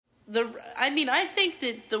I think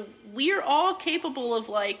that we're all capable of,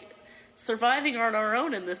 like, surviving on our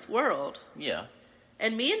own in this world. Yeah.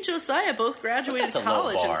 And me and Josiah both graduated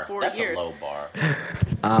college in 4 years. That's a low bar.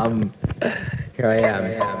 Here I am.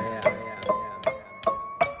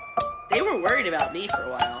 They were worried about me for a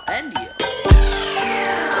while, and you.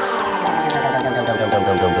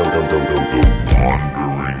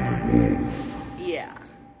 Yeah.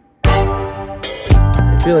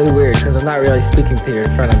 It's really weird because I'm not really speaking to you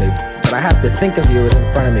in front of me, but I have to think of you as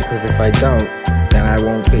in front of me because if I don't, then I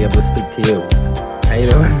won't be able to speak to you. How you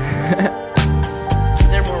doing?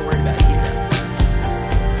 They're more worried about you.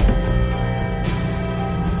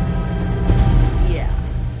 Yeah.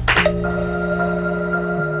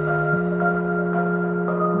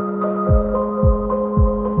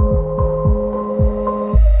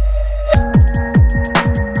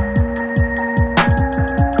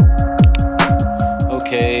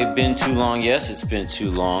 Okay, been too long. Yes, it's been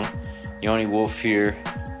too long. Yoni Wolf here.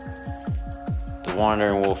 The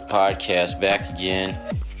Wandering Wolf podcast back again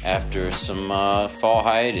after some fall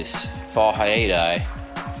hiatus,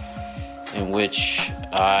 in which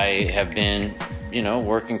I have been,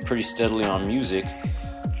 working pretty steadily on music,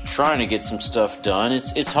 trying to get some stuff done.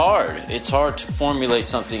 It's hard. It's hard to formulate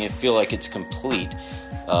something and feel like it's complete.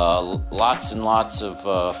 Lots and lots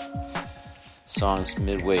of songs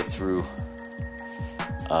midway through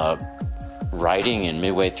writing and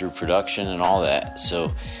midway through production and all that.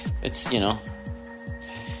 So it's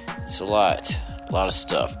it's a lot of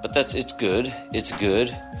stuff. But it's good. It's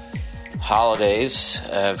good. Holidays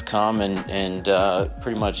have come and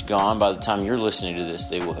pretty much gone. By the time you're listening to this,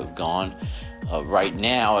 they will have gone. Right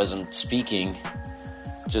now, as I'm speaking,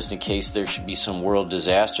 just in case there should be some world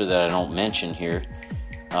disaster that I don't mention here,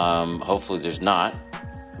 hopefully there's not.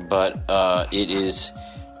 But it is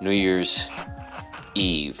New Year's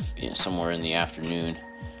Eve, somewhere in the afternoon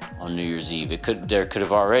on New Year's Eve. There could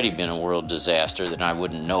have already been a world disaster that I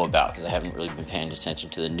wouldn't know about because I haven't really been paying attention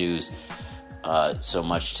to the news so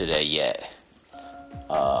much today yet.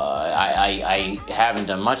 I haven't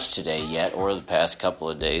done much today yet, or the past couple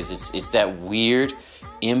of days. It's that weird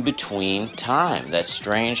in-between time, that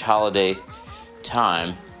strange holiday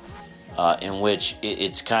time in which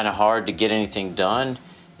it's kind of hard to get anything done.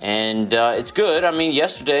 And it's good. I mean,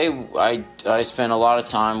 yesterday I spent a lot of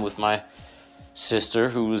time with my sister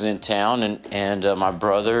who was in town, and my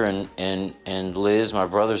brother and Liz, my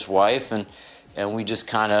brother's wife, and we just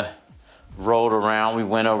kind of rolled around. We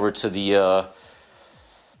went over to the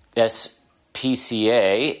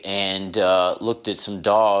SPCA and looked at some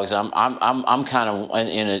dogs. I'm kind of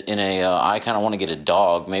I kind of want to get a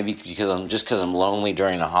dog, maybe because I'm lonely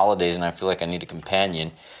during the holidays and I feel like I need a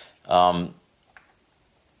companion.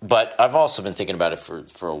 But I've also been thinking about it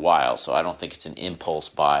for a while, so I don't think it's an impulse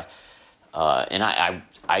buy. And I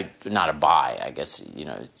not a buy, I guess,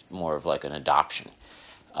 it's more of like an adoption.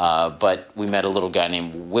 But we met a little guy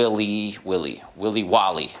named Willie Wally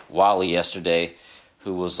yesterday,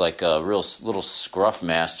 who was like a real little scruff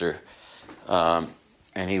master, and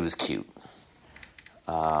he was cute.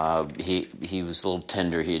 He was a little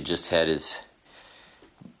tender. He had just had his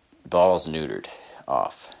balls neutered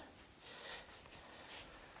off.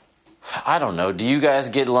 I don't know. Do you guys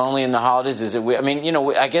get lonely in the holidays? Is it? I mean,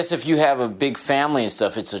 I guess if you have a big family and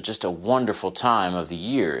stuff, it's just a wonderful time of the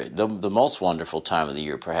year. The most wonderful time of the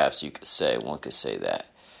year, perhaps you could say. One could say that.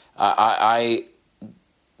 I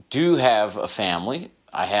do have a family.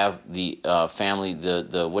 I have the family.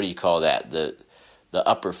 The what do you call that? The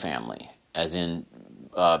upper family, as in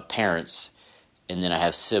parents, and then I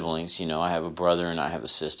have siblings. I have a brother and I have a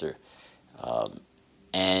sister,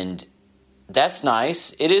 and that's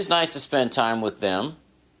nice. It is nice to spend time with them,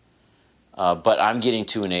 but I'm getting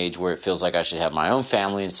to an age where it feels like I should have my own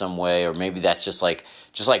family in some way, or maybe that's just like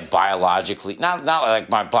biologically, not like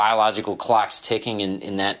my biological clock's ticking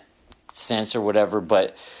in that sense or whatever,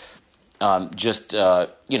 but just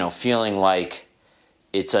feeling like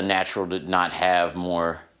it's unnatural to not have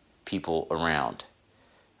more people around.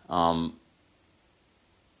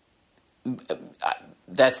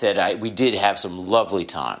 That said, we did have some lovely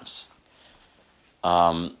times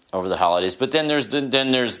over the holidays, but then there's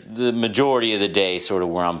the majority of the day sort of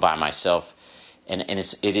where I'm by myself, and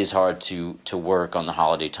it is hard to work on the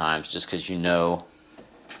holiday times just because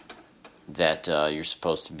that you're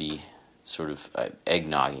supposed to be sort of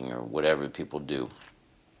eggnogging or whatever people do.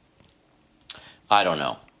 I don't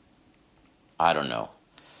know. I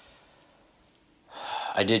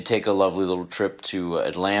did take a lovely little trip to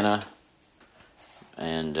Atlanta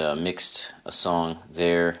and mixed a song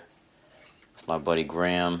there with my buddy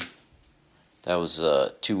Graham. That was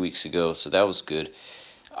 2 weeks ago, so that was good.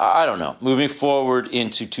 I don't know. Moving forward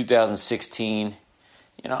into 2016,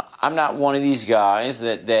 I'm not one of these guys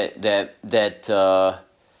that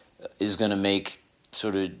is going to make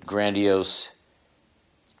sort of grandiose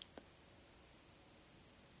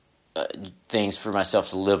things for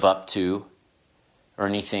myself to live up to, or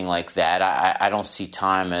anything like that. I don't see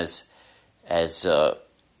time as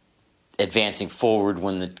advancing forward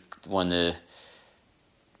when the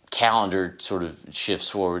calendar sort of shifts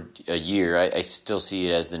forward a year. I still see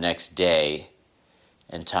it as the next day,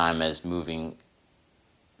 and time as moving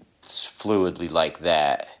fluidly like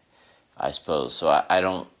that, I suppose. So I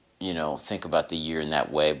don't, think about the year in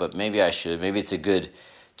that way, but maybe I should. Maybe it's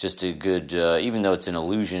just a good, even though it's an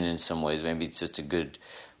illusion in some ways, maybe it's just a good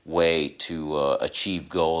way to achieve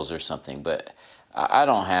goals or something. But I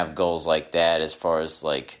don't have goals like that as far as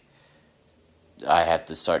like I have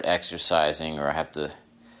to start exercising, or I have to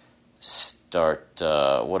start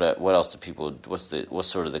what else do people, what's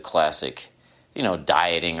sort of the classic,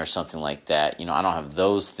 dieting or something like that. I don't have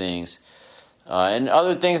those things. And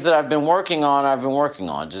other things that I've been working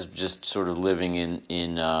on, just sort of living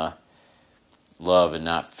in love and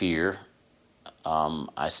not fear. I'm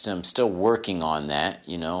still working on that,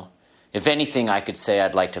 If anything, I could say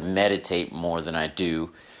I'd like to meditate more than I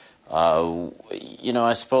do.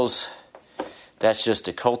 I suppose that's just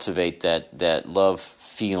to cultivate that love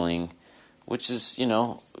feeling, which is,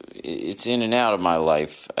 it's in and out of my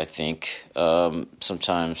life, I think.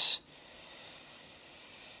 Sometimes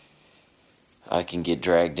I can get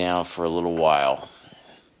dragged down for a little while,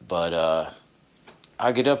 but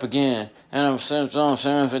I get up again, and I'm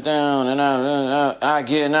down, and I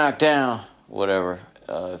get knocked down, whatever.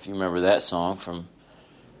 If you remember that song from,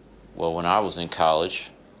 when I was in college.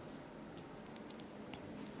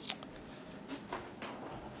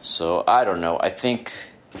 So, I don't know. I think,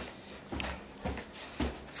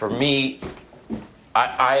 for me,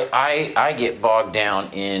 I get bogged down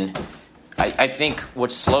in, I think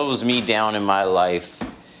what slows me down in my life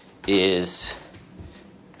is,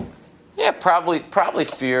 probably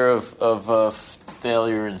fear of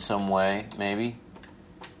failure in some way, maybe.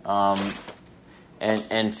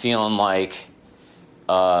 And feeling like,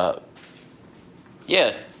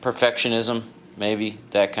 perfectionism, maybe,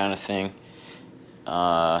 that kind of thing.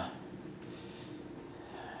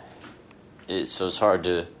 So it's hard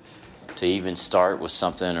to even start with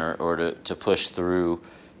something or to push through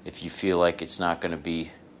if you feel like it's not going to be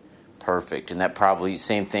perfect. And that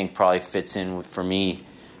same thing fits in for me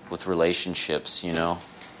with relationships, if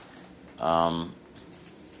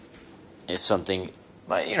something,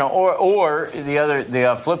 or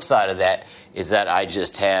the flip side of that is that I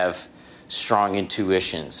just have strong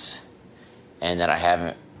intuitions and that I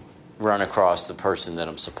haven't run across the person that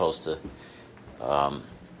I'm supposed to,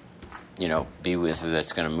 be with, or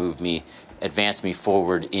that's going to advance me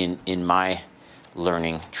forward in my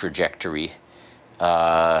learning trajectory.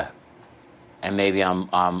 And maybe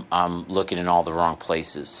I'm looking in all the wrong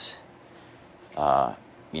places.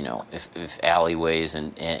 If alleyways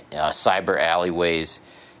and cyber alleyways,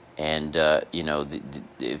 and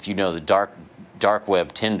if the dark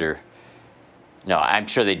web Tinder. No, I'm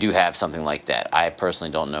sure they do have something like that. I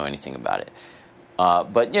personally don't know anything about it.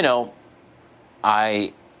 But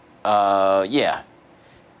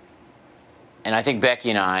And I think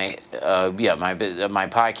Becky and I, my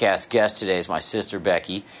podcast guest today is my sister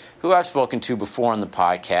Becky, who I've spoken to before on the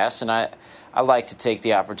podcast, and I like to take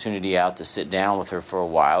the opportunity out to sit down with her for a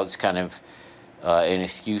while. It's kind of an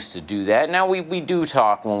excuse to do that. Now, we do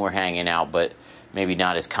talk when we're hanging out, but maybe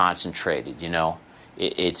not as concentrated,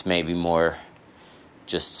 It's maybe more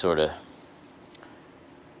just sort of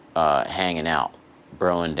hanging out,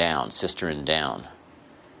 broing down, sistering down.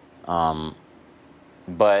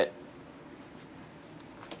 But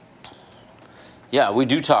yeah, we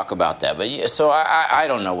do talk about that. But so I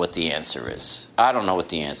don't know what the answer is.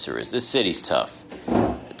 This city's tough,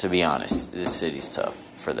 to be honest. This city's tough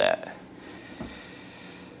for that.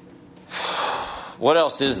 What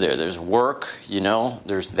else is there? There's work,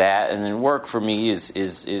 There's that, and then work for me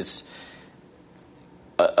is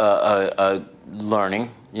a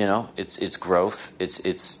learning. It's growth.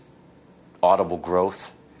 It's audible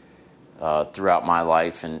growth throughout my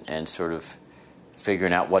life, and sort of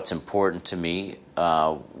figuring out what's important to me.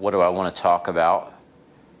 What do I want to talk about?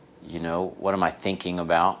 What am I thinking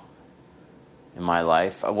about in my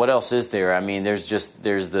life? What else is there? I mean, there's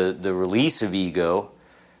the release of ego,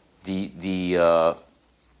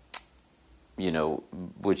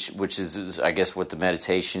 which is, I guess, what the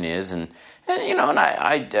meditation is, and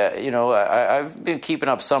I've been keeping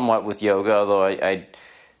up somewhat with yoga, although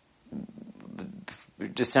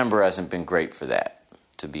December hasn't been great for that,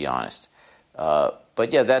 to be honest.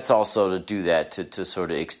 But yeah, that's also to do that to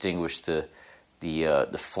sort of extinguish the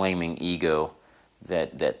flaming ego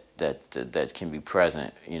that can be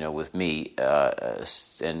present, with me,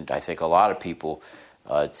 and I think a lot of people,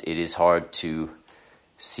 it is hard to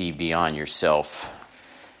see beyond yourself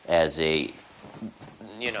as the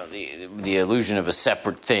illusion of a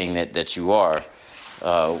separate thing that you are.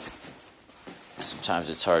 Sometimes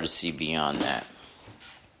it's hard to see beyond that,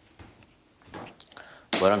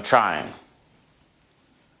 but I'm trying.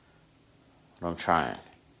 All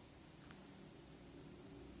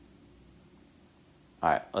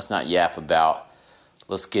right, let's not yap about.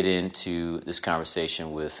 Let's get into this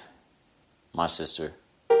conversation with my sister,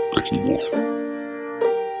 Becky Wolf.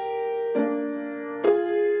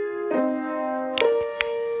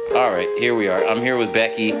 All right, here we are. I'm here with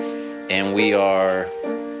Becky, and we are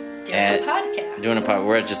doing a podcast.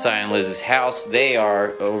 We're at Josiah and Liz's house. They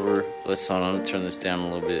are over. Hold on, turn this down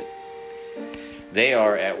a little bit. They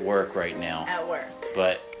are at work right now. At work.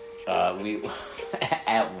 But we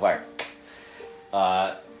at work.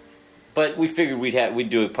 But we figured we'd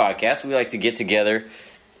do a podcast. We like to get together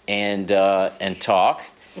and talk.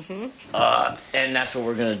 Mm-hmm. And that's what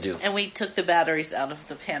we're gonna do. And we took the batteries out of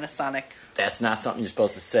the Panasonic. That's not something you're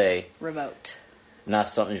supposed to say. Remote. Not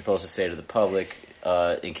something you're supposed to say to the public.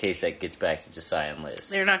 In case that gets back to Josiah and Liz.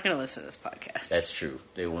 They're not going to listen to this podcast. That's true.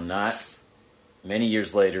 They will not. Many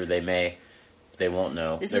years later, they may. They won't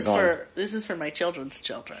know. This is for my children's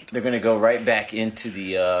children. They're going to go right back into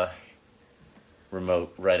the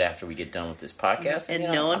remote right after we get done with this podcast. And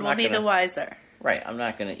no one will be the wiser. Right. I'm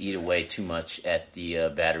not going to eat away too much at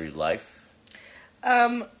the battery life.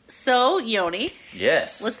 So, Yoni.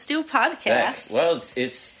 Yes. Let's do a podcast. Well,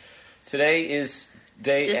 it's today is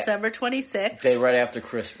December 26th. Day right after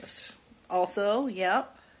Christmas. Also,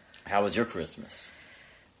 yep. How was your Christmas?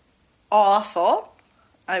 Awful.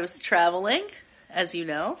 I was traveling, as you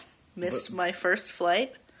know. Missed my first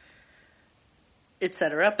flight,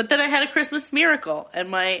 etc. But then I had a Christmas miracle, and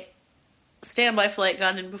my standby flight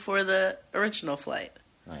got in before the original flight.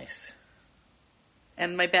 Nice.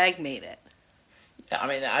 And my bag made it. I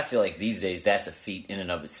mean, I feel like these days that's a feat in and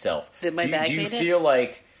of itself. That my bag made it? Do you feel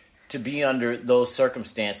like to be under those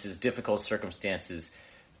circumstances, difficult circumstances,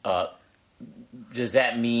 does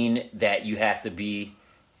that mean that you have to be,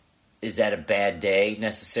 is that a bad day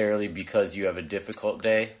necessarily because you have a difficult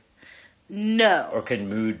day? No. Or can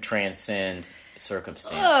mood transcend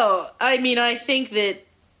circumstance? Oh, I mean, I think that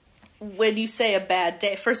when you say a bad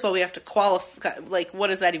day, first of all, we have to qualify, like, what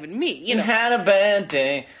does that even mean? You know, had a bad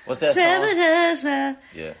day. What's that song?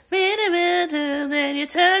 Yeah. Then you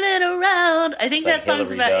turn it around. I think that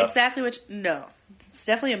song's about Duff. exactly what... No. It's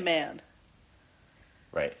definitely a man.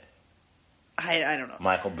 Right. I don't know.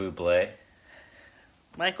 Michael Bublé.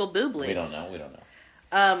 Michael Bublé. We don't know.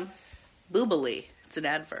 Boobily. It's an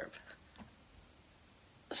adverb.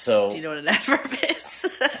 So... Do you know what an adverb is?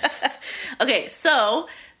 Okay, so...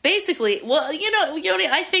 Basically, well, Yoni,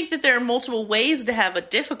 I think that there are multiple ways to have a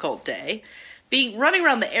difficult day. Running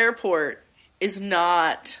around the airport is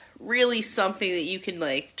not really something that you can,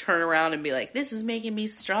 like, turn around and be like, this is making me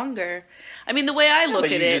stronger. I mean, the way I look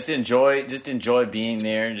at it... just enjoy being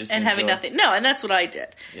there. And having nothing. No, and that's what I did.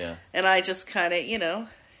 Yeah. And I just kind of,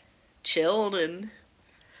 chilled and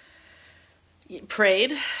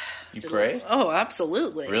prayed. You prayed? Oh,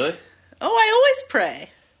 absolutely. Really? Oh, I always pray.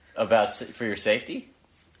 For your safety?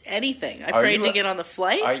 Anything. I prayed to get on the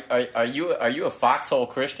flight. Are you a foxhole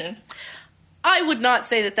Christian? I would not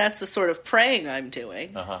say that that's the sort of praying I'm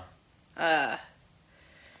doing. But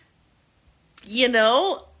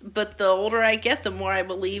the older I get, the more I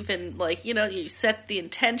believe in, like, you set the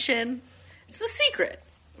intention. It's the secret.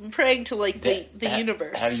 I'm praying to, like, the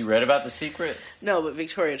universe. Have you read about The Secret? No, but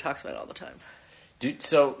Victoria talks about it all the time.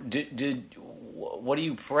 What do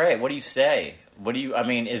you pray? What do you say?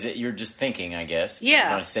 Is it you're just thinking, I guess? Yeah.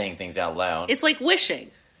 You're not saying things out loud. It's like wishing.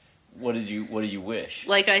 What do you wish?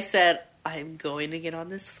 Like I said, I'm going to get on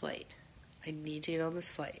this flight. I need to get on this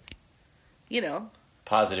flight.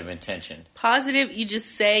 Positive intention. Positive, you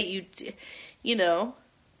just say,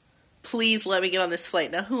 please let me get on this flight.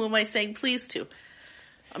 Now, who am I saying please to?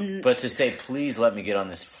 But to say, please let me get on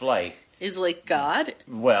this flight... Is like God?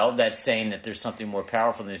 Well, that's saying that there's something more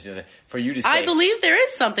powerful than this universe. For you to say... I believe there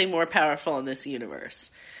is something more powerful in this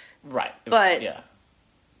universe. Right. But... Yeah.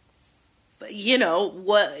 But,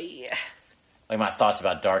 what... Yeah. Like my thoughts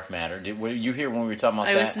about dark matter. Were you here when we were talking about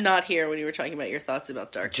that? I was not here when you were talking about your thoughts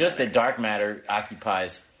about dark matter. Just that dark matter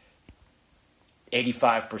occupies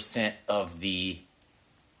 85% of the...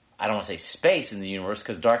 I don't want to say space in the universe,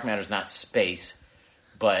 because dark matter is not space,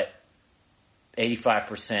 but...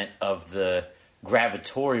 85% of the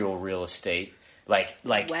gravitational real estate Like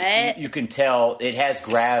What? you can tell it has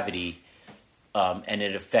gravity, and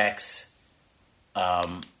it affects, like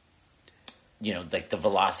the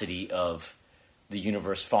velocity of the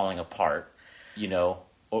universe falling apart,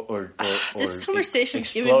 or this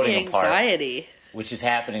conversation's giving exploding me apart, anxiety. which is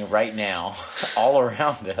happening right now all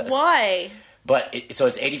around us. Why? But so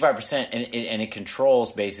it's 85%, and it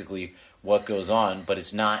controls basically what goes on, but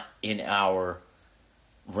it's not in our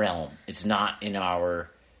realm. It's not in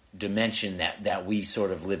our dimension that we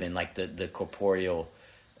sort of live in, like the corporeal,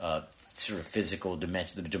 sort of physical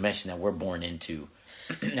dimension, the dimension that we're born into.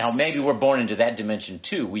 Now, maybe we're born into that dimension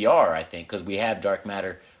too. We are, I think, because we have dark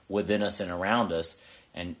matter within us and around us,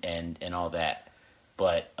 and all that.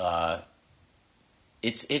 But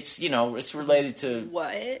it's related to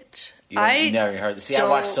What? You never heard this. See, I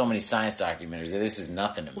watch so many science documentaries that this is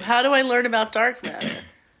nothing to me. How do I learn about dark matter?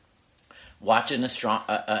 Watch an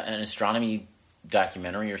astronomy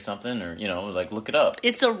documentary or something, or look it up.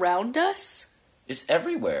 It's around us? It's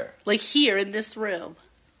everywhere. Like here in this room?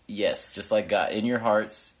 Yes, just like God. In your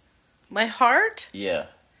hearts. My heart? Yeah.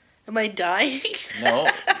 Am I dying? No.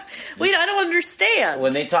 Wait, I don't understand.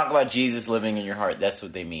 When they talk about Jesus living in your heart, that's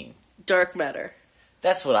what they mean. Dark matter.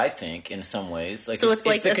 That's what I think in some ways. So it's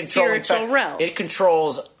like a spiritual realm. It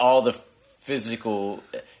controls all the physical...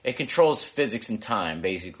 It controls physics and time,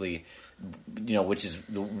 basically, which is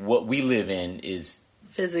what we live in is...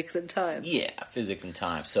 Physics and time. Yeah, physics and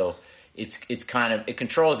time. So it's kind of... It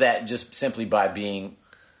controls that just simply by being...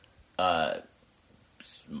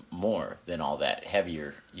 more than all that,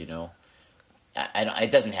 heavier,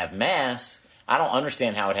 it doesn't have mass. I don't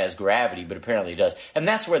understand how it has gravity, but apparently it does. And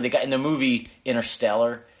that's where they got in the movie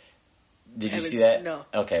Interstellar. Did you see that? No.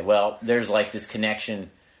 Okay, well, there's like this connection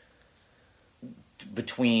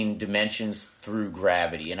between dimensions through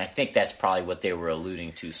gravity, and I think that's probably what they were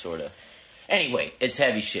alluding to, sort of. Anyway, it's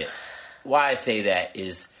heavy shit. Why I say that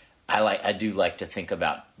is I do like to think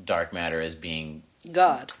about dark matter as being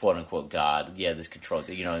God, quote unquote God. Yeah, this control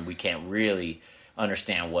thing, and we can't really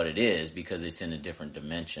understand what it is because it's in a different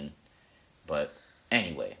dimension. But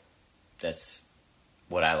anyway, that's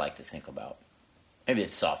what I like to think about. Maybe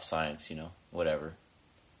it's soft science, whatever.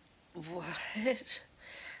 What?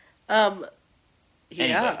 Anyway,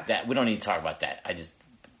 Yeah. we don't need to talk about that.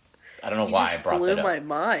 I don't know why I brought blew that up. my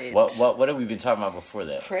mind. What have we been talking about before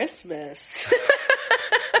that? Christmas.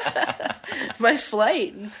 My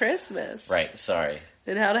flight and Christmas. Right, sorry.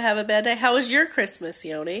 And how to have a bad day. How was your Christmas,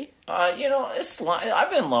 Yoni? I've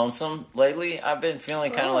been lonesome lately. I've been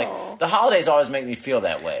feeling kind of like... The holidays always make me feel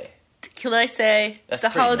that way. Can I say, That's the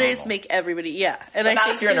pretty holidays normal. make everybody... Yeah. And But I not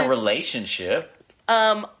think if you're in a it's- relationship.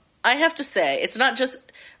 I have to say, it's not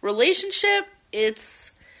just relationship,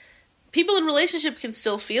 it's... People in relationship can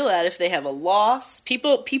still feel that if they have a loss.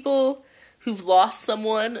 People who've lost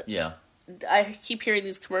someone... Yeah. I keep hearing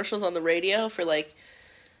these commercials on the radio for, like,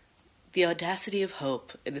 the audacity of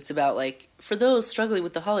hope. And it's about, like, for those struggling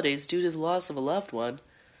with the holidays due to the loss of a loved one.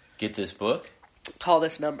 Get this book. Call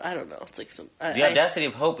this number. I don't know. It's like some... The Audacity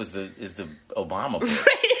of Hope is the Obama book.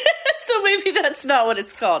 Right? So maybe that's not what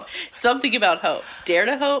it's called. Something about hope. Dare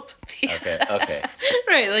to hope? Okay.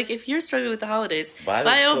 Right, like if you're struggling with the holidays, Buy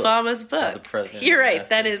buy this book. Obama's By book. the president You're of the right.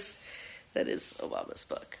 That United is Obama's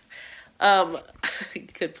book.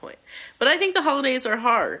 Good point. But I think the holidays are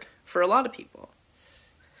hard for a lot of people.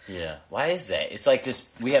 Yeah. Why is that? It's like this...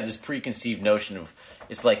 We have this preconceived notion of...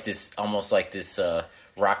 It's like this... Almost like this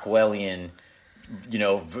Rockwellian,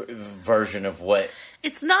 version of what...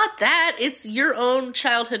 It's not that. It's your own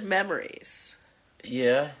childhood memories.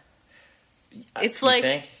 Yeah. It's You like...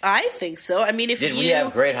 think? I think so. I mean, if Did we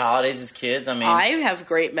have great holidays as kids? I mean... I have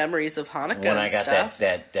great memories of Hanukkah when I and got stuff.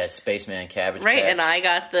 that Spaceman Cabbage Right, Patch. and I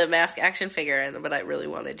got the Mask action figure, but I really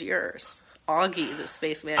wanted yours. Augie, the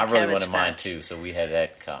Spaceman I really Cabbage wanted mine Patch. too, so we had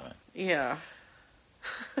that in common. Yeah.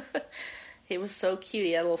 He was so cute.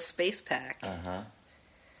 He had a little space pack. Uh-huh.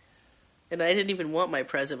 And I didn't even want my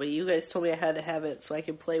present, but you guys told me I had to have it so I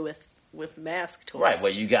could play with Mask toys. Right,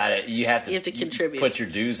 well, you have to contribute. Put your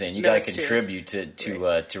dues in. You No, got to it's true. contribute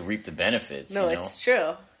to reap the benefits. No, it's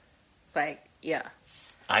true. Like, yeah.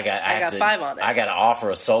 I got 5 on it. I got to offer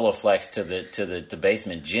a solo flex to the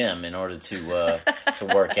basement gym in order to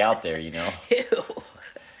work out there. Ew.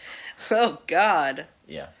 Oh, God.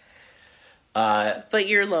 Yeah. But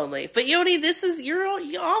you're lonely. But Yoni,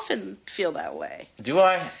 you often feel that way. Do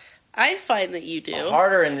I? I find that you do.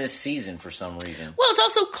 Harder in this season for some reason. Well, it's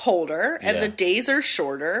also colder, and Yeah. the days are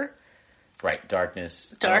shorter. Right,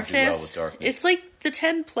 darkness. I don't do well with darkness. It's like the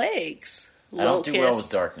 10 plagues. I don't do well Locust.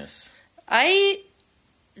 with darkness. I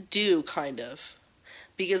do, kind of.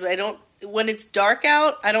 because when it's dark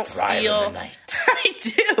out, I don't Thrive feel... in the night. I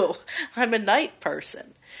do. I'm a night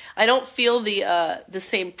person. I don't feel the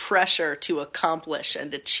same pressure to accomplish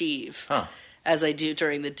and achieve as I do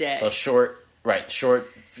during the day. So short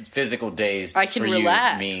physical days I can for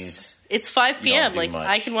relax. You means it's 5 p.m. Like, much.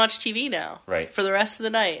 I can watch TV now. Right. For the rest of the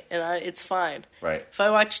night, and it's fine. Right. If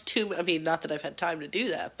I watch not that I've had time to do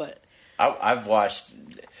that, but... I've watched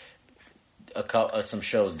some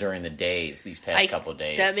shows during the days, these past couple of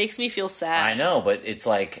days. That makes me feel sad. I know, but it's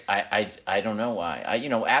like, I don't know why.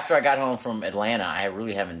 After I got home from Atlanta, I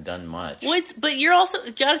really haven't done much. Well, but you're also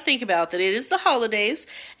got to think about that it is the holidays,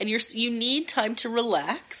 and you need time to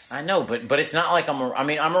relax. I know, but it's not like I'm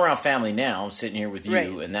around family now. I'm sitting here with you, right.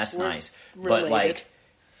 And that's nice. Related. But like,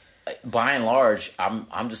 by and large,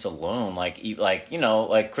 I'm just alone. Like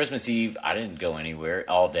Christmas Eve, I didn't go anywhere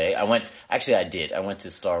all day. I did. I went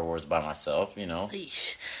to Star Wars by myself.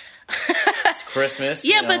 It's Christmas.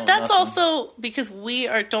 Yeah, but that's also because we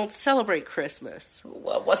don't celebrate Christmas.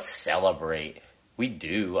 Well, what's celebrate? We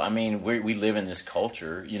do. I mean, we live in this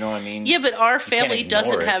culture. You know what I mean? Yeah, but our family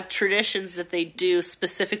doesn't have traditions that they do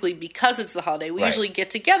specifically because it's the holiday. We usually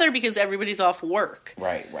get together because everybody's off work.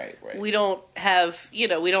 Right. We don't have, we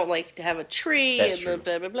don't like to have a tree. That's and true.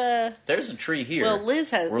 Blah, blah, blah. There's a tree here. Well,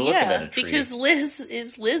 Liz has. We're looking at a tree. Because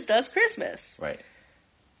Liz does Christmas. Right.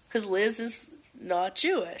 Because Liz is not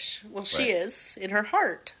Jewish. Well, she is in her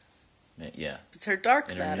heart. Yeah. It's her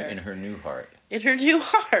dark matter. In her new heart. In her new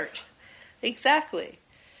heart. Exactly.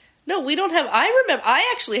 No, we don't have...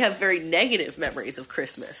 I actually have very negative memories of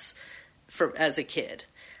Christmas from as a kid.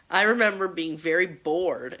 I remember being very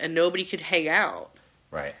bored and nobody could hang out.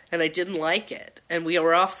 Right. And I didn't like it. And we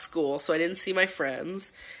were off school, so I didn't see my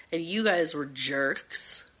friends. And you guys were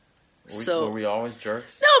jerks. Were we always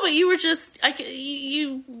jerks? No, but you were just...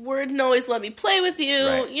 you wouldn't always let me play with you.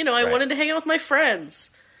 Right. I wanted to hang out with my friends.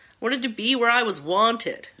 I wanted to be where I was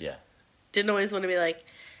wanted. Yeah. Didn't always want to be like...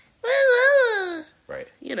 Right.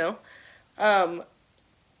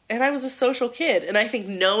 And I was a social kid, and I think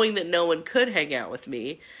knowing that no one could hang out with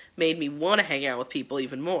me made me want to hang out with people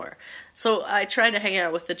even more. So I tried to hang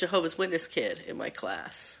out with the Jehovah's Witness kid in my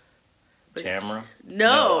class. Tamara?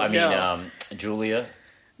 No. Julia?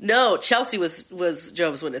 No, Chelsea was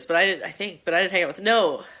Jehovah's Witness, but I didn't hang out with...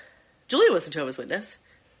 No, Julia wasn't Jehovah's Witness.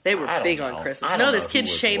 They were big on Christmas. No, this kid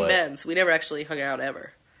Shane Benz. We never actually hung out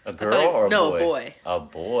ever. A girl or a boy? No, a boy. A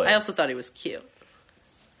boy. I also thought he was cute.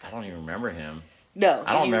 I don't even remember him. No.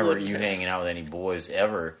 I don't remember you hanging out with any boys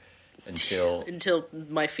ever until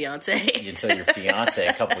my fiancé. Until your fiancé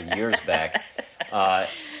a couple of years back. No.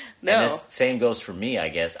 And this same goes for me, I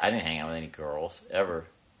guess. I didn't hang out with any girls ever.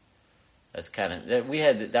 That's kind of... that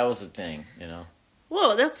was the thing,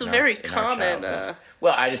 Well, that's a very common...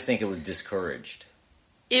 well, I just think it was discouraged.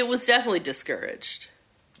 It was definitely discouraged.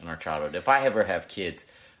 In our childhood. If I ever have kids...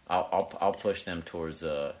 I'll push them towards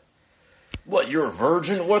what, you're a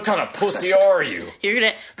virgin? What kind of pussy are you? You're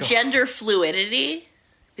gonna gender fluidity?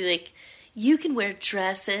 Be like, you can wear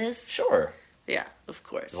dresses. Sure. Yeah, of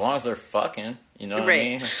course. As long as they're fucking, you know what I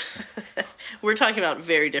mean? We're talking about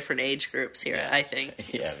very different age groups here, I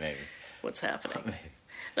think. Yeah, maybe. What's happening? Maybe.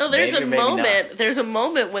 No, there's maybe, a moment. There's a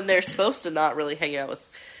moment when they're supposed to not really hang out with.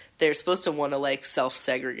 They're supposed to want to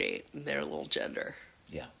self-segregate in their little gender.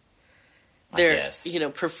 Yeah. They're, I guess.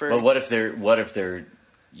 preferred. But what if they're,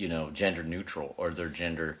 gender neutral or they're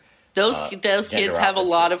gender? Those kids have a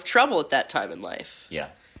lot of trouble at that time in life. Yeah.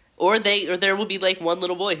 Or there will be one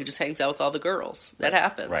little boy who just hangs out with all the girls. That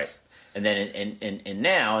happens. Right. And then and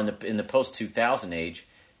now in the post 2000 age,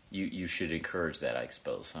 you should encourage that, I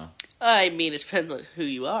suppose, huh? I mean, it depends on who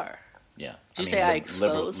you are. Yeah. Did you say I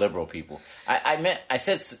expose? Liberal people. I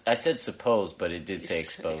said suppose, but it did say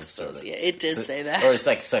expose. Yeah, it did say that. Or it's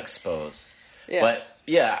like suxpose. Yeah. But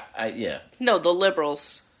yeah. No, the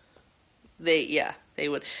liberals. They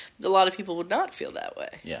would. A lot of people would not feel that way.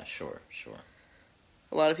 Yeah, sure.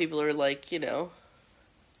 A lot of people are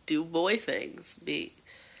do boy things,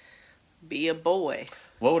 be a boy.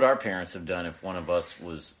 What would our parents have done if one of us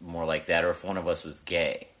was more like that, or if one of us was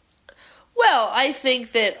gay? Well, I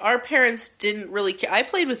think that our parents didn't really care. I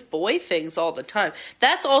played with boy things all the time.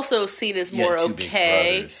 That's also seen as more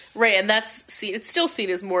okay, right? And it's still seen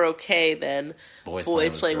as more okay than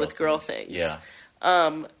boys playing with girl things. Yeah.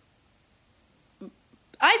 I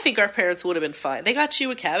think our parents would have been fine. They got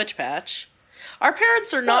you a Cabbage Patch. Our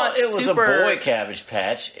parents are not. Well, it was a boy Cabbage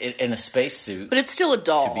Patch in a spacesuit, but it's still a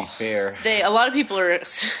doll. To be fair, a lot of people are.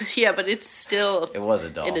 Yeah, but it's still. It was a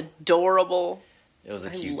doll. An adorable. It was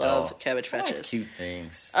a cute doll. I love Cabbage Patches. I like cute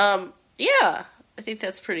things. Yeah, I think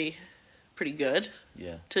that's pretty good.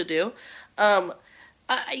 Yeah. To do.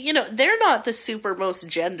 they're not the super most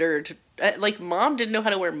gendered. Like, Mom didn't know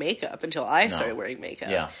how to wear makeup until I started wearing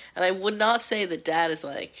makeup. Yeah. And I would not say that Dad is,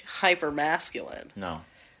 like, hyper masculine. No.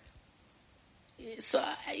 So,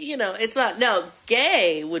 it's not. No,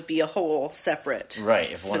 gay would be a whole separate.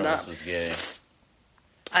 Right, if one of us was gay.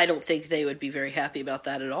 I don't think they would be very happy about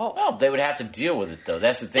that at all. Well, they would have to deal with it, though.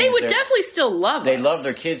 That's the thing. They would definitely still love us. They love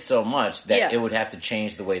their kids so much that it would have to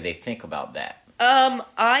change the way they think about that.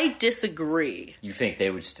 I disagree. You think they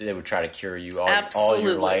would try to cure you all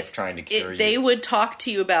your life, trying to cure you? They would talk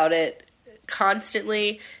to you about it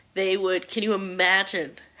constantly. They would. Can you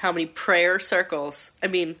imagine how many prayer circles? I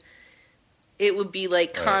mean, it would be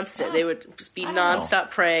like constant. Right. They would just be nonstop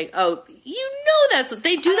praying. Oh, that's what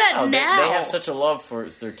they do that now. They have such a love for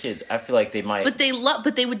their kids. I feel like they might, but they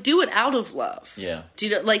would do it out of love. Yeah. Do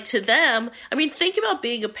you know? Like, to them, I mean, think about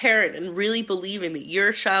being a parent and really believing that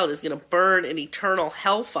your child is going to burn in eternal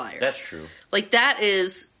hellfire. That's true. Like, that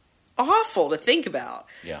is awful to think about.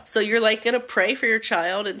 Yeah. So you're like going to pray for your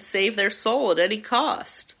child and save their soul at any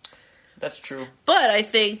cost. That's true. But I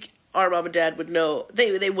think our mom and dad would know,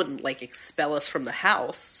 they wouldn't, like, expel us from the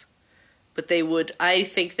house, but they would, I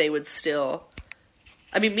think they would still,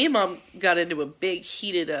 I mean, me and Mom got into a big,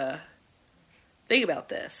 heated, thing about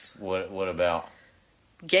this. What about?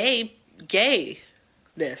 Gayness.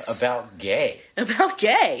 About gay? About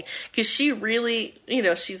gay. Because she really,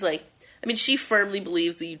 she's like, I mean, she firmly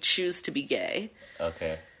believes that you choose to be gay.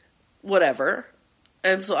 Okay. Whatever.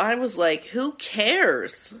 And so I was like, who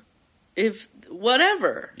cares?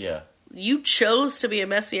 Whatever. Yeah. You chose to be a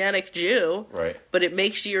Messianic Jew. Right. But it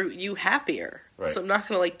makes you happier. Right. So I'm not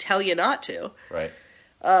going to, like, tell you not to. Right.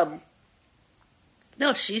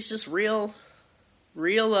 No, she's just real,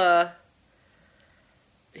 yeah.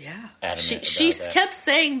 She kept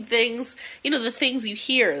saying things, the things you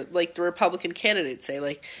hear, like the Republican candidates say,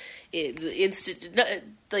 like, it's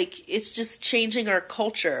just changing our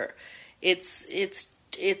culture. It's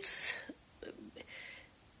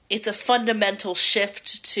a fundamental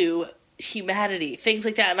shift to humanity, things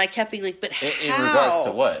like that. And I kept being like, but how? In regards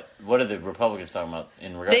to what? What are the Republicans talking about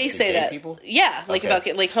in regards to gay people? Yeah, like about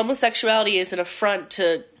homosexuality is an affront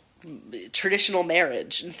to traditional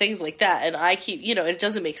marriage and things like that. And I keep, it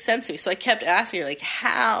doesn't make sense to me. So I kept asking her, like,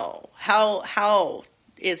 how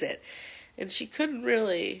is it? And she couldn't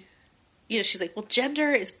really, she's like, well,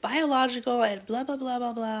 gender is biological and blah, blah, blah,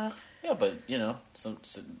 blah, blah. Yeah, but,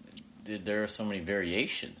 there are so many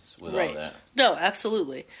variations with all that. No,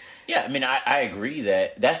 absolutely. Yeah, I mean, I agree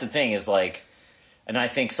that's the thing is, like, and I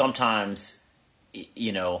think sometimes,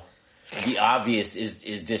 the obvious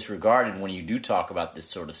is disregarded when you do talk about this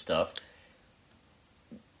sort of stuff,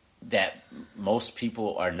 that most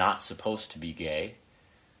people are not supposed to be gay.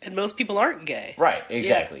 And most people aren't gay. Right,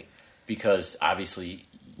 exactly. Yeah. Because, obviously,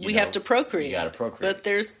 we have to procreate. You got to procreate. But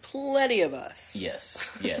there's plenty of us. Yes.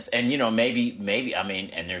 And, maybe, I mean,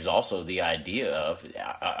 and there's also the idea of,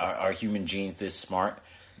 are human genes this smart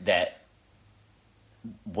that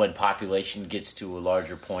when population gets to a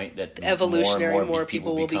larger point that more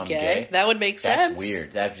people will be gay? That would make sense. That's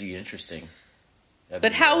weird. That'd be interesting.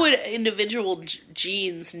 But how would individual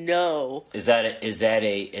genes know? Is that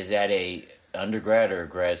a undergrad or a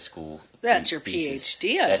grad school? That's your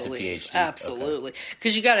PhD, I believe. That's a PhD. Absolutely.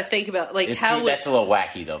 Because you got to think about, like, that's a little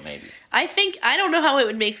wacky, though, maybe. I don't know how it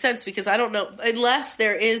would make sense, because I don't know, unless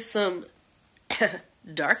there is some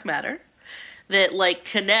dark matter that, like,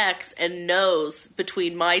 connects and knows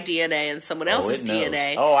between my DNA and someone else's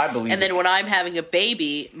DNA. Oh, I believe. And then when I'm having a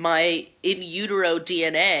baby, my in utero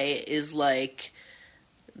DNA is like,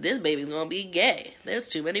 this baby's going to be gay. There's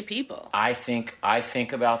too many people. I think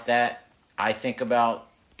about that.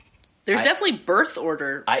 There's definitely birth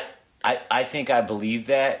order. I think I believe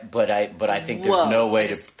that, but I think there's no way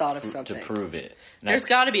to prove it. There's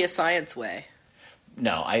got to be a science way.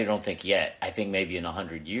 No, I don't think yet. I think maybe in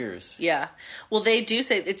 100 years. Yeah. Well, they do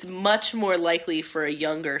say it's much more likely for a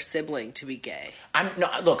younger sibling to be gay. I'm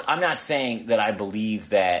not saying that I believe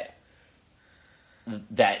that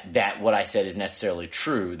what I said is necessarily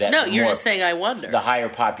true. You're just saying I wonder. The higher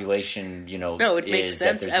population, No, it makes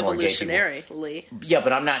sense evolutionarily. Yeah,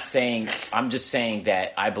 but I'm not saying. I'm just saying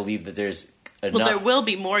that I believe that there's enough. Well, there will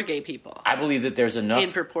be more gay people. I believe that there's enough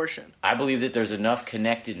in proportion. I believe that there's enough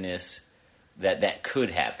connectedness that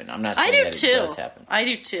could happen. I'm not saying it does happen. I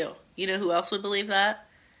do too. You know who else would believe that?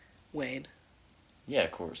 Wayne. Yeah,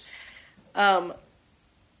 of course. Well,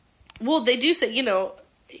 they do say,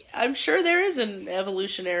 I'm sure there is an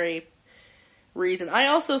evolutionary reason. I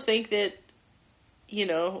also think that,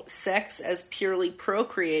 sex as purely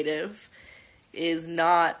procreative is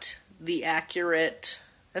not the accurate.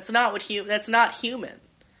 That's not human.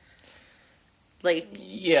 Like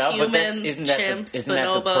yeah, humans, but that's chimps, isn't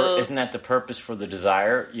bonobos. that the purpose for the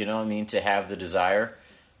desire? You know what I mean? To have the desire.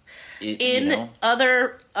 In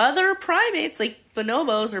other primates, like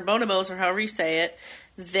bonobos or however you say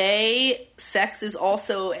it, sex is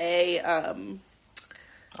also a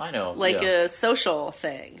I know, a social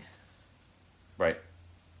thing. Right.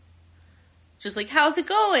 Just like, how's it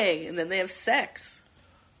going? And then they have sex.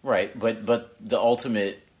 Right, but the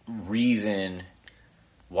ultimate reason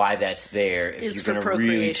why that's there, if you're going to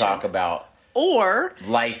really talk about or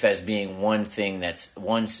life as being one thing that's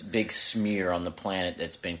one big smear on the planet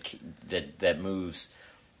that moves,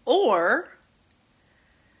 or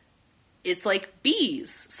it's like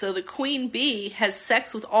bees. So the queen bee has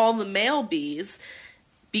sex with all the male bees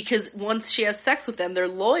because once she has sex with them, they're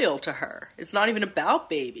loyal to her. It's not even about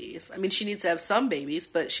babies. I mean, she needs to have some babies,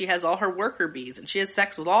 but she has all her worker bees, and she has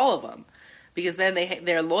sex with all of them because then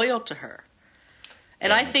they're loyal to her.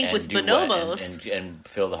 And I think with bonobos... And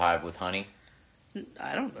fill the hive with honey?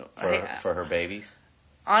 I don't know. For her babies?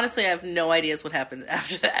 Honestly, I have no idea what happened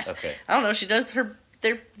after that. Okay. I don't know. She does her...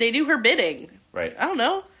 They do her bidding. Right. I don't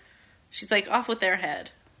know. She's like off with their head.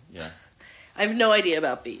 Yeah. I have no idea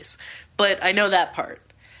about bees. But I know that part.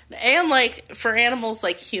 And, like, for animals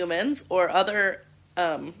like humans or other,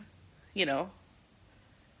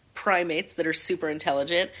 primates that are super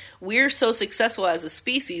intelligent, we're so successful as a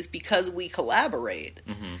species because we collaborate.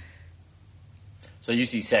 Mm-hmm. So you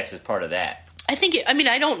see sex as part of that? I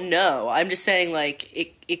don't know. I'm just saying, like,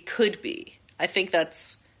 it could be. I think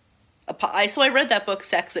that's... So I read that book,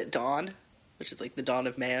 Sex at Dawn, which is, like, the dawn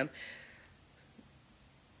of man.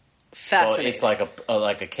 Fascinating. So it's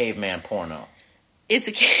like a caveman porno. It's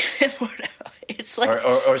a caveman porno. It's like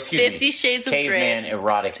or 50 Shades of Grey. Caveman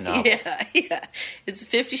erotic novel. Yeah. It's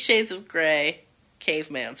 50 Shades of Grey,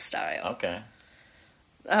 caveman style. Okay.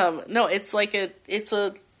 No, it's like it's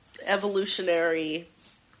a evolutionary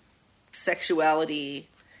sexuality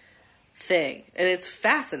thing, and it's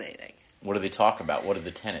fascinating. What do they talk about? What are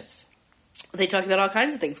the tenets? They talk about all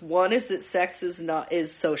kinds of things. One is that sex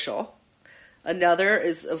is social. Another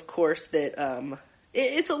is, of course, that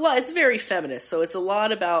it's a lot. It's very feminist, so it's a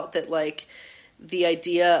lot about that, like the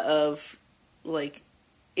idea of like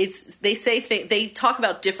they talk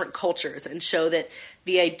about different cultures and show that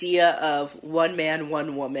the idea of one man,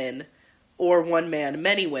 one woman, or one man,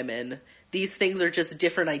 many women. These things are just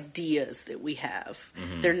different ideas that we have.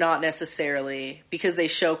 Mm-hmm. They're not necessarily because they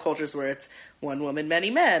show cultures where it's one woman, many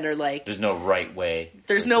men, or like there's no right way.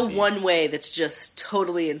 There's no one way that's just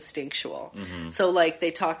totally instinctual. Mm-hmm. So like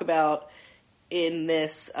they talk about in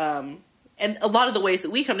this, and a lot of the ways that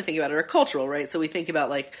we come to think about it are cultural, right? So we think about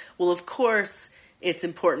like, well, of course it's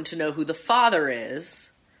important to know who the father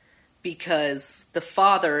is because the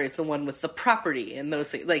father is the one with the property and those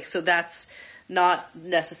things. Like, so that's not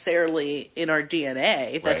necessarily in our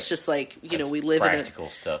DNA. That's right. Just like, we live practical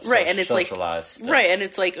stuff. Right. And it's socialized stuff. Right. And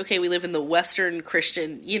it's like, okay, we live in the Western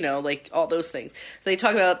Christian, like all those things. They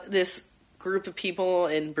talk about this group of people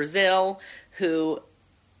in Brazil who,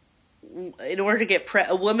 in order to get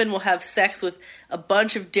a woman will have sex with a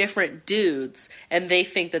bunch of different dudes, and they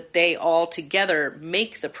think that they all together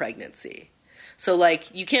make the pregnancy. So, like,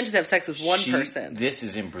 you can't just have sex with one person. This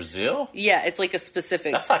is in Brazil? Yeah, it's like a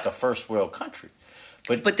specific... That's like a first world country.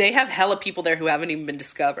 But they have hella people there who haven't even been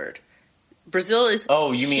discovered. Brazil is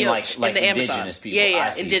Oh, you mean like the indigenous Amazon. people?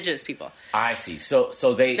 Yeah, indigenous people. I see. So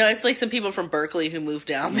they... No, it's like some people from Berkeley who moved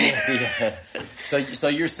down there. Yeah. So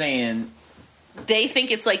you're saying... They think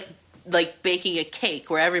it's like baking a cake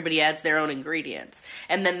where everybody adds their own ingredients.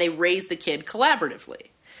 And then they raise the kid collaboratively.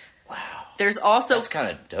 Wow. There's also... That's kind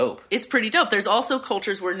of dope. It's pretty dope. There's also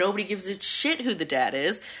cultures where nobody gives a shit who the dad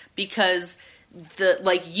is because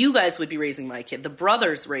you guys would be raising my kid. The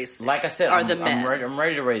brothers like I said, the men. I'm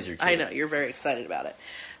ready to raise your kid. I know. You're very excited about it.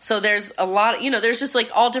 So there's a lot... there's just like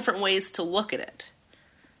all different ways to look at it.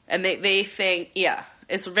 And they think... Yeah.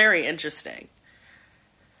 It's very interesting.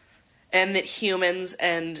 And that humans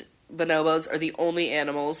and bonobos are the only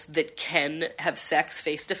animals that can have sex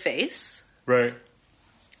face-to-face. Right.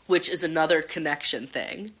 Which is another connection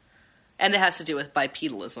thing. And it has to do with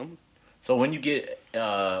bipedalism. So when you get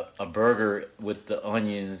a burger with the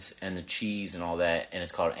onions and the cheese and all that, and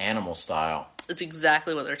it's called animal style... That's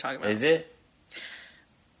exactly what they're talking about. Is it?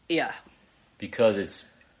 Yeah. Because it's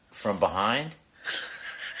from behind?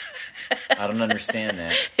 I don't understand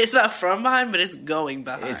that. It's not from behind, but it's going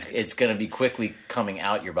behind. It's going to be quickly coming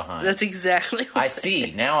out your behind. That's exactly what I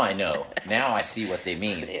see. Now I know. Now I see what they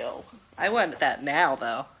mean. Ew. I want that now,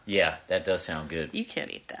 though. Yeah, that does sound good. You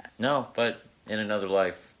can't eat that. No, but in another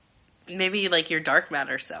life. Maybe like your dark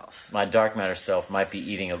matter self. My dark matter self might be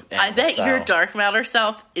eating a. I bet style. your dark matter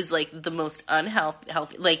self is like the most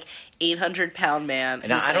unhealthy, like 800-pound man.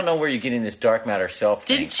 And I don't know where you're getting this dark matter self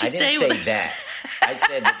thing. Didn't you I didn't say that.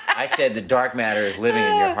 I said the dark matter is living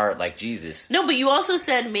in your heart like Jesus. No, but you also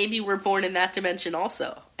said maybe we're born in that dimension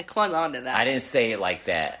also. I clung on to that. I didn't say it like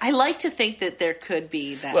that. I like to think that there could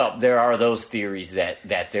be that. Well, there are those theories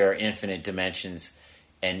that there are infinite dimensions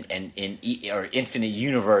and or infinite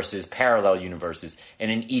universes, parallel universes,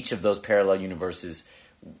 and in each of those parallel universes,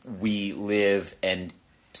 we live and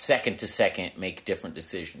second to second make different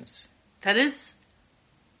decisions. That is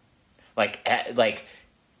like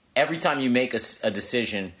every time you make a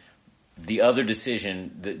decision, the other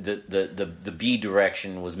decision, the B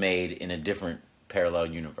direction was made in a different parallel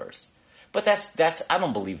universe. But that's I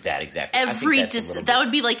don't believe that exactly. That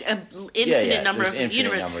would be like an infinite number of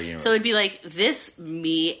universes. So it'd be like this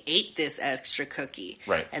me ate this extra cookie,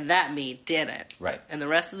 right, and that me didn't, right, and the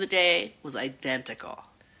rest of the day was identical.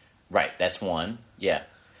 Right, that's one. Yeah.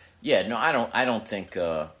 No, I don't think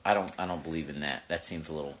I don't believe in that. That seems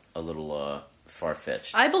a little far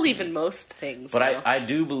fetched. I believe in most things, but I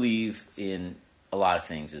do believe in a lot of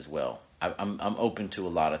things as well. I'm open to a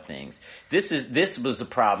lot of things. This was a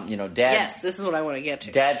problem, Dad. Yes, this is what I want to get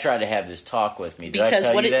to. Dad tried to have this talk with me. Did because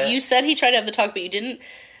I tell you that? You said he tried to have the talk, but you didn't.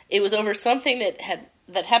 It was over something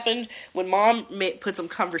that happened when Mom put some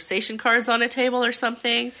conversation cards on a table or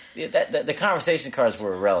something. Yeah, the conversation cards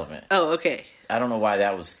were irrelevant. Oh, okay. I don't know why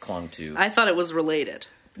that was clung to. I thought it was related.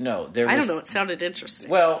 No, I don't know. It sounded interesting.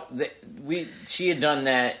 Well, she had done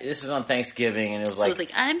that. This was on Thanksgiving, and it was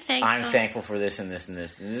like I'm thankful for this and this and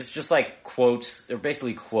this. And it's just like quotes. They're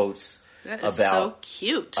basically quotes about so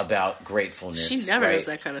cute about gratefulness. She never does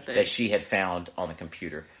that kind of thing that she had found on the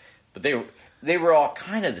computer. But they were all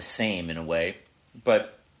kind of the same in a way.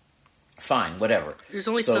 But fine, whatever. There's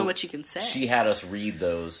only so much you can say. She had us read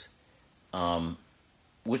those.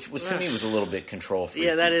 Which to me was a little bit control freaky.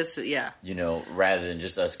 Yeah, that is, yeah. Rather than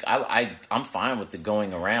just us. I'm fine with the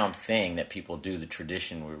going around thing that people do, the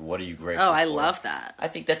tradition where what are you grateful for? Oh, I love that. I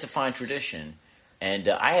think that's a fine tradition. And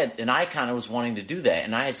I kind of was wanting to do that,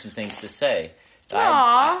 and I had some things to say.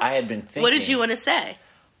 I had been thinking. What did you want to say?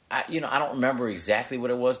 I don't remember exactly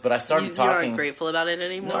what it was, but I started talking. You aren't grateful about it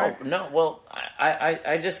anymore? No. Well,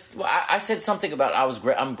 I said something about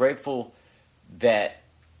I'm grateful that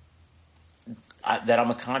I'm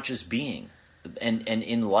a conscious being, and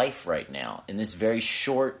in life right now, in this very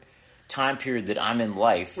short time period that I'm in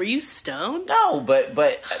life. Were you stoned? No, but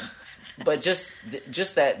just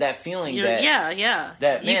that feeling that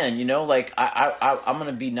that man, like I'm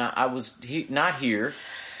gonna be not. I was not here.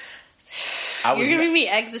 You're giving me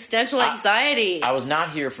existential anxiety. I was not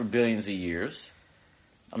here for billions of years.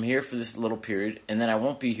 I'm here for this little period, and then I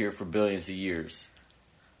won't be here for billions of years.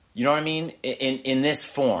 You know what I mean? In this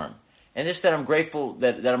form. And just that I'm grateful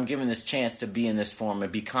that I'm given this chance to be in this form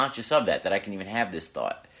and be conscious of that I can even have this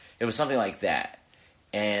thought. It was something like that.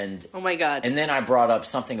 And oh my God. And then I brought up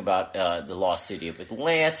something about the lost city of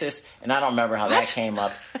Atlantis, and I don't remember how that came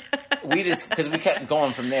up. Because we kept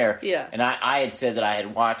going from there. Yeah. And I had said that I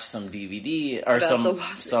had watched some DVD or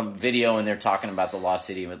some video, and they're talking about the lost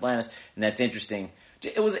city of Atlantis, and that's interesting.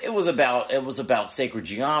 It was about sacred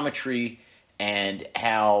geometry and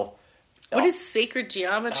how. What is sacred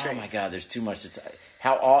geometry? Oh my God, there's too much to tell.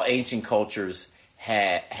 How all ancient cultures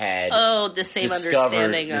had the same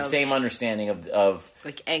understanding of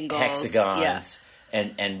like angles, hexagons,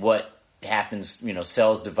 and what happens,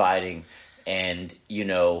 cells dividing, and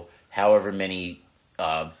however many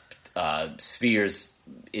spheres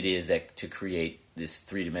it is that to create this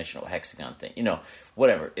 3-dimensional hexagon thing.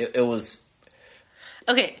 Whatever it was.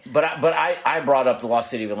 Okay, but I brought up the lost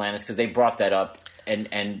city of Atlantis because they brought that up.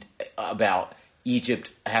 And about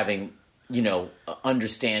Egypt having,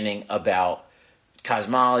 understanding about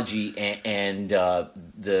cosmology and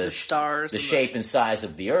the stars, the shape and size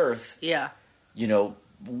of the Earth. Yeah.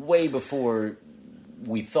 Way before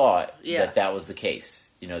we thought that was the case.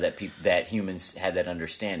 That humans had that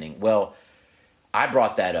understanding. Well, I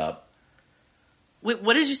brought that up. Wait,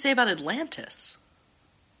 what did you say about Atlantis?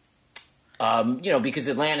 Because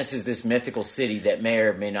Atlantis is this mythical city that may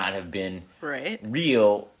or may not have been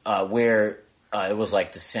real, where it was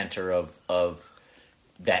like the center of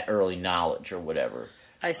that early knowledge or whatever.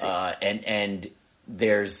 I see. And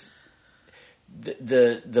there's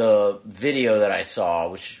the video that I saw,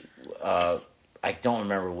 which I don't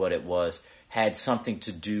remember what it was, had something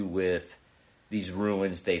to do with these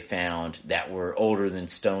ruins they found that were older than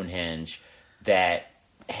Stonehenge that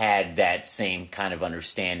had that same kind of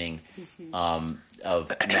understanding of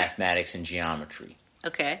mathematics and geometry.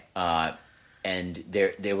 Okay.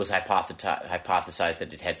 there was hypothesized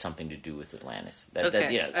that it had something to do with Atlantis.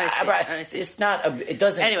 Okay, I see. It's not. It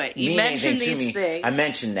doesn't. Anyway, you mean mentioned anything to these me. things. I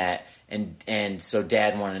mentioned that, and so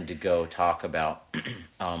Dad wanted to go talk about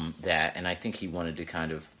that, and I think he wanted to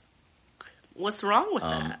kind of what's wrong with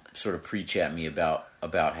that? Sort of preach at me about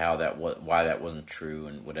how why that wasn't true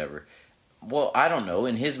and whatever. Well, I don't know.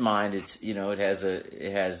 In his mind, it's it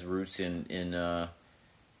has roots in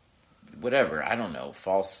whatever, I don't know,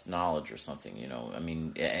 false knowledge or something, I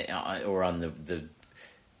mean, or on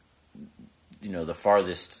the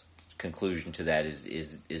farthest conclusion to that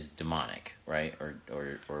is demonic, right?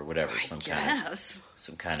 Or whatever, some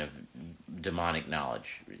kind of demonic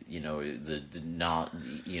knowledge, the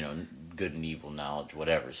good and evil knowledge,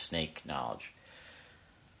 whatever, snake knowledge.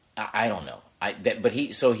 I don't know.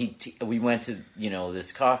 We went to,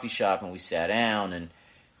 this coffee shop and we sat down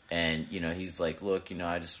and he's like, look,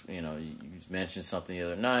 I just, you mentioned something the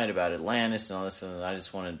other night about Atlantis and all this, and I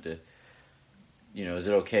just wanted to, is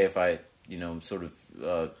it okay if I, sort of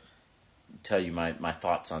tell you my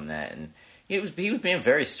thoughts on that? And he was being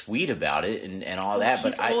very sweet about it and all that,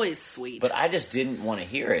 but he's always sweet. But I just didn't want to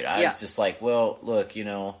hear it. I was just like, well, look,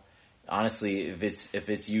 honestly, if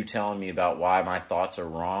it's you telling me about why my thoughts are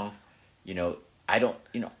wrong, I don't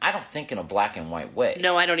think in a black and white way.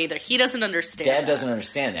 No, I don't either. He doesn't understand Dad doesn't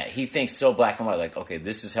understand that. He thinks so black and white, like, okay,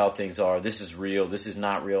 this is how things are, this is real, this is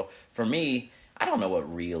not real. For me, I don't know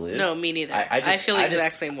what real is. No, me neither. I feel the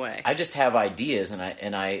exact same way. I just have ideas,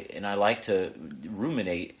 and I like to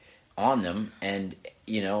ruminate on them, and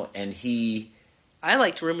he... I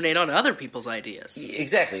like to ruminate on other people's ideas.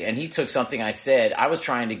 Exactly, and he took something I said. I was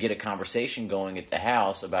trying to get a conversation going at the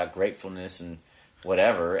house about gratefulness and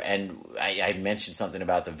whatever, and I mentioned something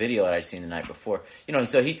about the video that I'd seen the night before.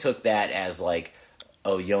 So he took that as like,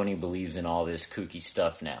 oh, Yoni believes in all this kooky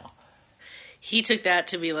stuff now. He took that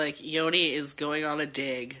to be like, Yoni is going on a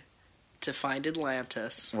dig to find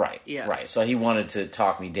Atlantis. Right, yeah. Right. So he wanted to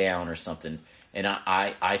talk me down or something, and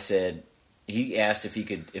I said, he asked if he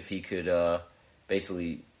could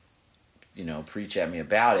basically, preach at me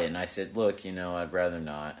about it, and I said, look, I'd rather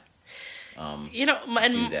not.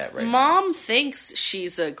 Do that right Mom now. thinks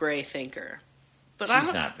she's a gray thinker, but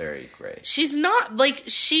she's not very gray. She's not, like,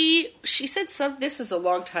 she said something. This is a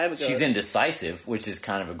long time ago. She's indecisive, which is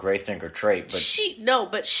kind of a gray thinker trait. But she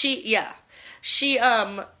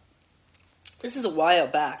this is a while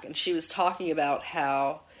back, and she was talking about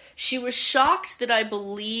how she was shocked that I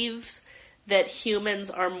believed that humans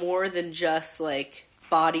are more than just like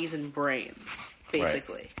bodies and brains,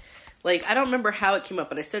 basically. Right. Like, I don't remember how it came up,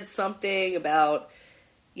 but I said something about,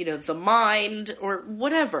 the mind or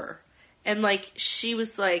whatever. And, like, she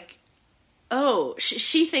was like, oh,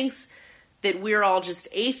 she thinks that we're all just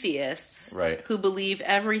atheists who believe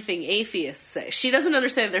everything atheists say. She doesn't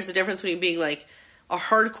understand that there's a difference between being, like, a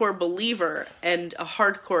hardcore believer and a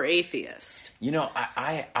hardcore atheist.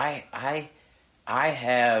 I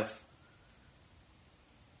have...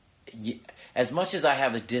 As much as I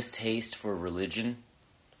have a distaste for religion...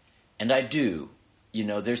 And I do,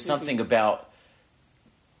 there's something about,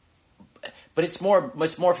 but it's more for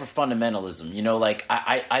fundamentalism, like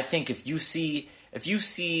I think if you see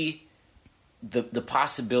the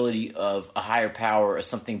possibility of a higher power or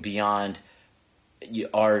something beyond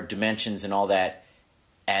our dimensions and all that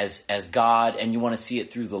as God, and you want to see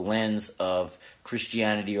it through the lens of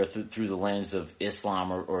Christianity or through the lens of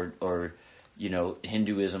Islam or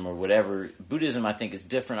Hinduism or whatever. Buddhism, I think, is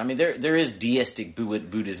different. I mean, there is deistic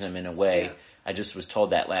Buddhism in a way. Yeah. I just was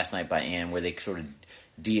told that last night by Anne, where they sort of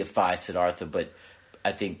deify Siddhartha. But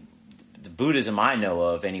I think the Buddhism I know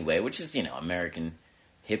of, anyway, which is American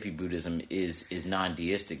hippie Buddhism, is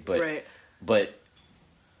non-deistic. But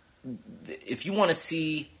if you want to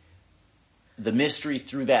see the mystery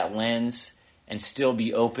through that lens and still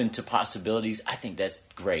be open to possibilities, I think that's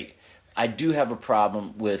great. I do have a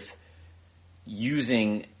problem with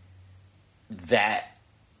using that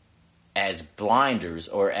as blinders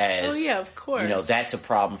or as... Oh, yeah, of course. That's a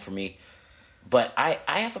problem for me. But I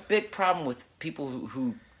have a big problem with people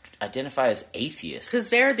who identify as atheists.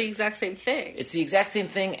 Because they're the exact same thing. It's the exact same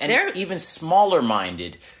thing, and it's even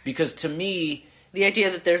smaller-minded, because to me... The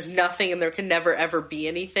idea that there's nothing and there can never, ever be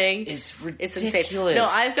anything is ridiculous. It's insane. No,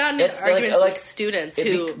 I've gotten into arguments with students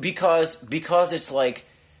who... Because it's like...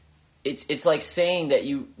 It's like saying that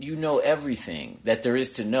you know everything that there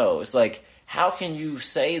is to know. It's like, how can you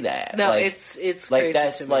say that? No, like, it's like crazy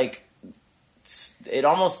that's to me. Like, it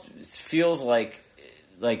almost feels like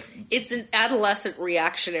it's an adolescent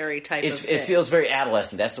reactionary type of thing. It feels very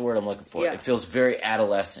adolescent. That's the word I'm looking for. Yeah. It feels very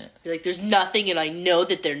adolescent. Like, there's nothing, and I know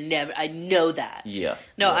that they're never. I know that. Yeah.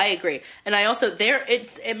 No, yeah. I agree, and I also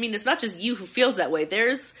it's not just you who feels that way.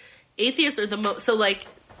 There's atheists are the most. So like,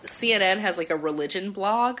 CNN has like a religion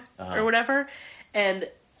blog or whatever, and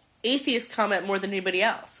atheists comment more than anybody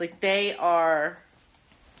else. Like, they are.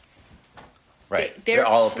 Right. They're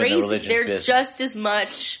all crazy. up in the religious They're business. just as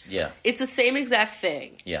much. Yeah. It's the same exact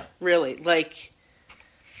thing. Yeah. Really. Like,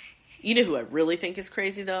 you know who I really think is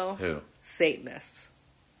crazy, though? Who? Satanists.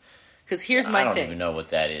 Because here's my thing. I don't even know what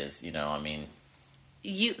that is. I mean...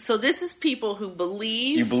 So this is people who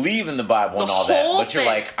believe... You believe in the Bible and all that, but you're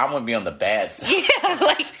like, I'm going to be on the bad side. Yeah,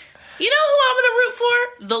 like... You know who I'm going to root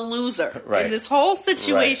for? The loser. Right. In this whole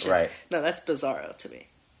situation. Right. No, that's bizarro to me.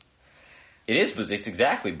 It is, it's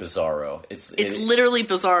exactly bizarro. It's literally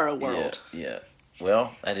bizarro world. Yeah.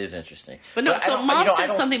 Well, that is interesting. But no, so Mom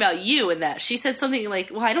said something about you in that. She said something like,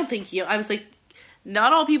 well, I don't think you... I was like,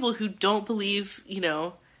 not all people who don't believe,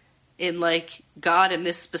 in, like, God in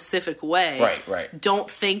this specific way... Right. ...don't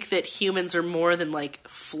think that humans are more than, like,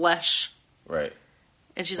 flesh. Right.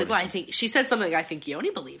 And she's like, well, I think... She said something like, I think Yoni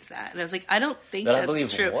believes that. And I was like, I don't think that's true. That I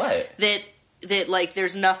believe what? That, like,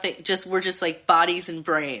 there's nothing... We're just, like, bodies and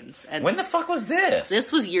brains. And when the fuck was this?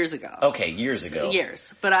 This was years ago. Okay, years ago.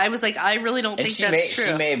 Years. But I was like, I really don't think that's true.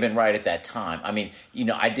 She may have been right at that time. I mean,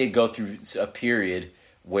 I did go through a period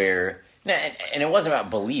where... And it wasn't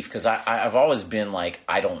about belief, because I've always been like,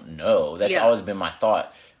 I don't know. That's always been my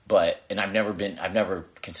thought. And I've never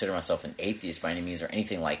considered myself an atheist by any means or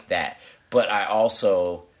anything like that. But I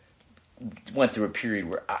also went through a period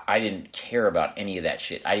where I didn't care about any of that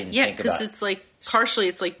shit. I didn't think about... Yeah, because it's like, partially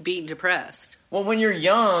it's like being depressed. Well, when you're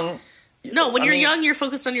young... No, when you're young, you're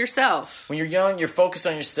focused on yourself. When you're young, you're focused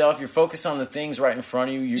on yourself. You're focused on the things right in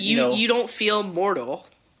front of you. You don't feel mortal.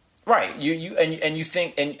 Right. You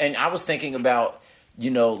think... And I was thinking about,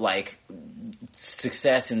 like...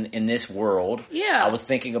 success in this world. Yeah. I was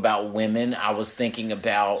thinking about women. I was thinking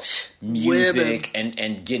about music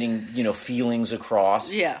and getting, feelings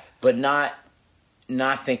across. Yeah. But not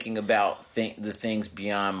thinking about the things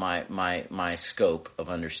beyond my scope of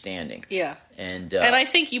understanding. Yeah. And I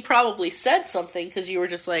think you probably said something because you were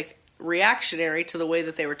just like reactionary to the way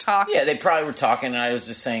that they were talking. Yeah, they probably were talking and I was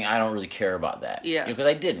just saying I don't really care about that. Yeah. Because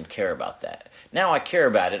I didn't care about that. Now I care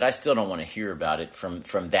about it. I still don't want to hear about it from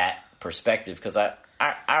that perspective, because I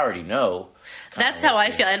already know. That's how I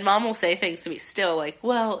feel. And Mom will say things to me still like,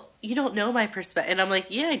 well, you don't know my perspective. And I'm like,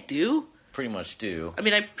 yeah, I do. Pretty much do. I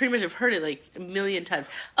mean, I pretty much have heard it like a million times.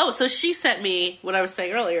 Oh, so she sent me what I was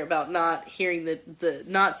saying earlier about not hearing the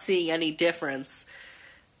not seeing any difference,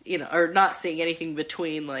 or not seeing anything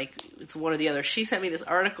between, like, it's one or the other. She sent me this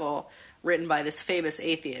article written by this famous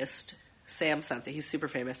atheist, Sam something, he's super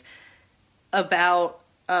famous, about,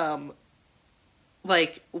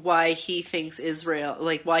 like, why he thinks Israel,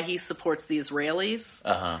 like, why he supports the Israelis.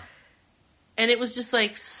 Uh-huh. And it was just,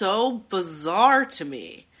 like, so bizarre to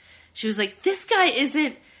me. She was like, this guy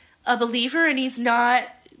isn't a believer and he's not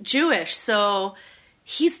Jewish, so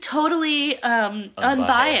he's totally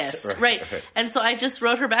unbiased. Right. And so I just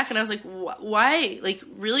wrote her back and I was like, why? Like,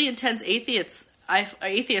 really intense atheists I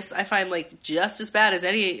find, like, just as bad as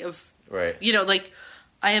any of... Right. Like...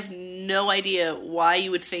 I have no idea why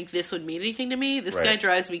you would think this would mean anything to me. This guy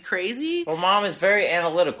drives me crazy. Well, Mom is very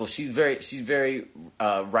analytical. She's very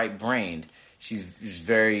right-brained. She's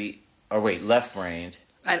very, left-brained.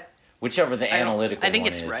 Whichever the analytical one is. I think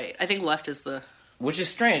it's right. I think left is the... Which is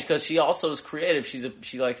strange, because she also is creative. She's a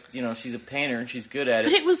painter, and she's good at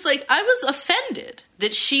it. But it was like, I was offended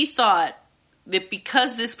that she thought that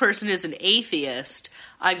because this person is an atheist,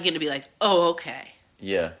 I'm going to be like, oh, okay.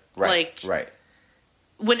 Yeah, right, right.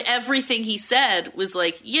 When everything he said was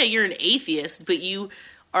like, yeah, you're an atheist, but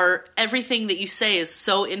everything that you say is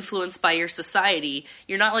so influenced by your society.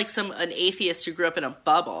 You're not like an atheist who grew up in a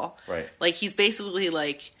bubble. Right. Like, he's basically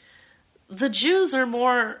like, the Jews are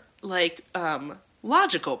more like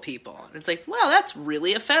logical people. And it's like, well, that's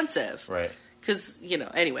really offensive. Right. Because,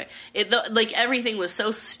 anyway, like, everything was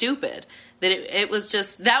so stupid that it was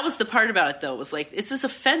just, that was the part about it, though. It was like, it's just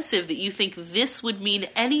offensive that you think this would mean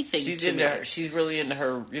anything to me. She's really into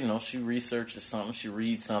her, she researches something, she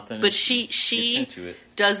reads something. But she gets into it.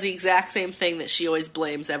 Does the exact same thing that she always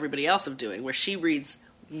blames everybody else of doing, where she reads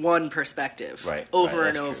one perspective over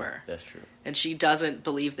and over. True. That's true. And she doesn't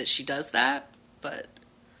believe that she does that, but...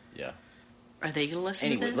 Yeah. Are they going to listen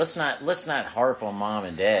to this? Anyway, let's not harp on Mom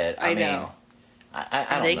and Dad. I mean, know. I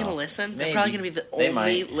Are they going to listen? Maybe. They're probably going to be the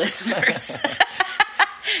only listeners.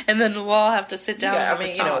 and then we'll all have to sit down. Yeah, and have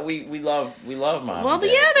a talk. we love mom. Well, and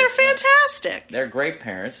dad. yeah, they're It's not- fantastic. They're great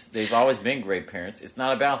parents. They've always been great parents. It's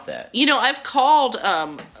not about that. I've called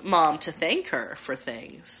Mom to thank her for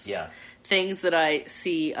things. Yeah. Things that I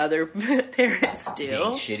see other parents do. Being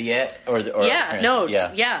shitty at? Or Yeah, parents- no,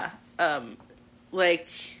 yeah. yeah. Like,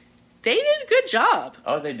 they did a good job.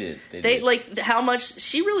 Oh, they did. They They did. like how much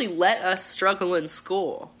she really let us struggle in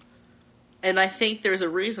school, and I think there's a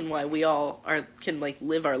reason why we all can like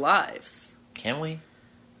live our lives. Can we?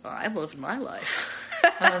 Well, I'm living my life.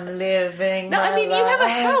 I'm living No, I mean you have a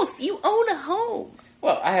house, you own a home.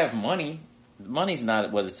 Well, I have money. Money's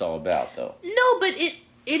not what it's all about, though. No, but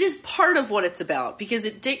it is part of what it's about because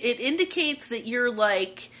it indicates that you're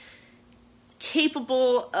like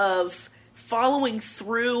capable of following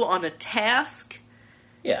through on a task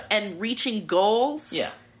Yeah. and reaching goals.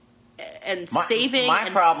 Yeah. And saving my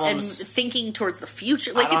and, problems- and thinking towards the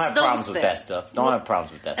future. Like I don't it's have those problems with things. that stuff. Don't have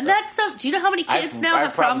problems with that And stuff. that stuff. Do you know how many kids now I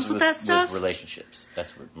have problems with that stuff? With relationships.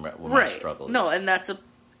 That's what my Right. struggle is. No, and that's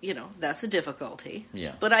a difficulty.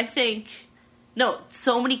 Yeah. But I think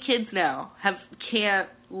so many kids now can't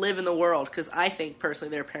live in the world because I think personally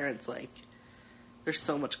their parents there's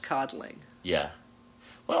so much coddling. Yeah.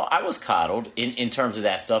 Well, I was coddled in terms of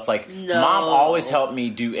that stuff. Like, No. Mom always helped me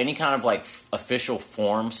do any kind of, official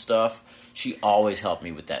form stuff. She always helped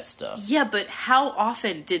me with that stuff. Yeah, but how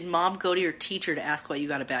often did Mom go to your teacher to ask why you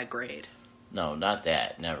got a bad grade? No, not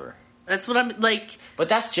that. Never. That's what I'm like. But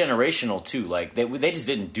that's generational, too. Like, they just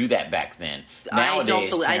didn't do that back then. I don't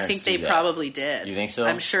believe. I parents think they do that. probably did. You think so?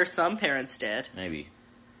 I'm sure some parents did. Maybe.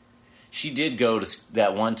 She did go to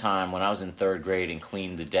that one time when I was in 3rd grade and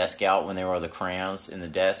cleaned the desk out when there were the crayons in the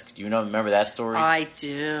desk. Do you remember that story? I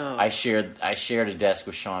do. I shared a desk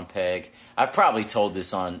with Sean Pegg. I've probably told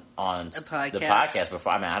this on the podcast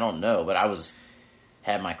before. I mean, I don't know, but I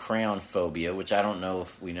had my crayon phobia, which I don't know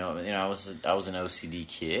if we know. I was an OCD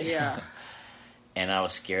kid. Yeah. And I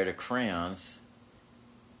was scared of crayons.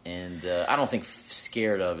 And I don't think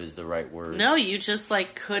scared of is the right word. No, you just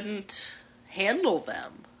couldn't handle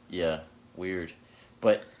them. Yeah, weird.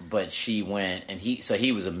 But she went, and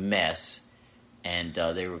he was a mess, and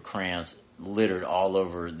there were crayons littered all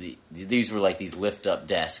over these were like these lift up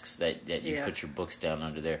desks that you put your books down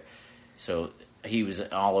under there. So he was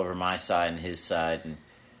all over my side and his side,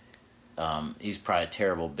 and he's probably a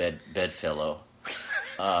terrible bedfellow.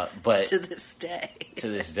 But to this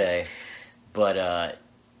day. But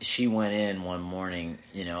she went in one morning,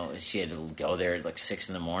 she had to go there at 6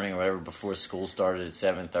 in the morning or whatever before school started at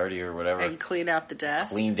 7:30 or whatever. And clean out the desk.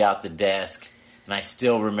 Cleaned out the desk. And I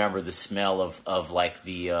still remember the smell of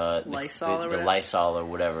the Lysol the Lysol or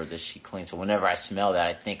whatever that she cleaned. So whenever I smell that,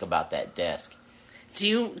 I think about that desk. Do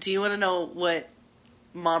you want to know what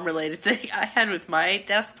mom-related thing I had with my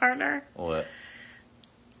desk partner? What?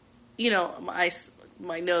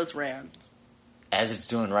 My nose ran. As it's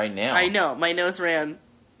doing right now. I know. My nose ran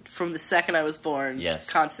from the second I was born. Yes.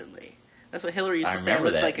 Constantly. That's what Hillary used to say. I remember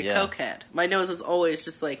looked that, like a yeah. cokehead. My nose is always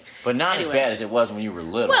just But not anyway. as bad as it was when you were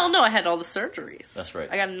little. Well, no, I had all the surgeries. That's right.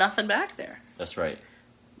 I got nothing back there. That's right.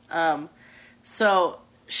 So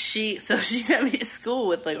she sent me to school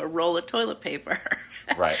with a roll of toilet paper.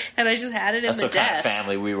 Right. And I just had it That's in the what kind desk. of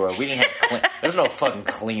family we were. We didn't have there was no fucking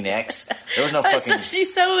Kleenex. There was no fucking So she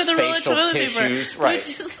sewed with a roll of facial toilet tissues. paper. Right.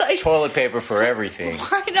 Which is Toilet paper for everything.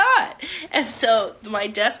 Why not? And so my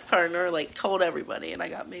desk partner told everybody, and I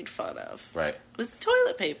got made fun of. Right. It was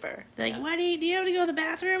toilet paper. They're like, why do you have to go to the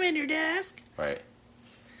bathroom in your desk? Right.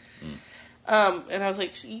 And I was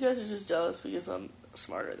like, you guys are just jealous because I'm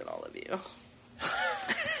smarter than all of you.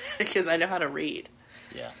 Because I know how to read.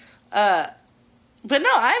 Yeah. But no,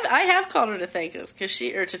 I have called her to thank her because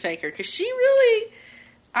she really,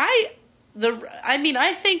 I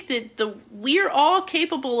think that we're all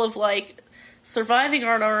capable of surviving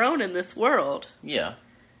on our own in this world. Yeah.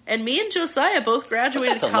 And me and Josiah both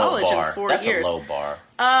graduated That's a college low bar. in 4 That's years. a low bar.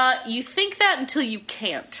 You think that until you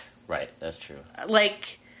can't. Right. That's true.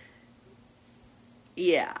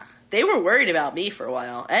 Yeah. They were worried about me for a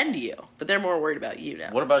while, and you, but they're more worried about you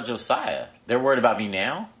now. What about Josiah? They're worried about me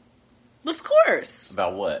now? Of course.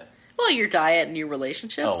 About what? Well, your diet and your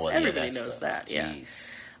relationships. Oh, well, Everybody that knows stuff. that. Yeah.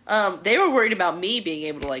 Jeez. They were worried about me being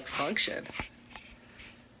able to function.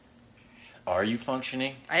 Are you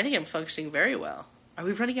functioning? I think I'm functioning very well. Are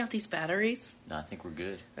we running out these batteries? No, I think we're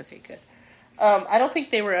good. Okay, good. I don't think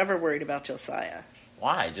they were ever worried about Josiah.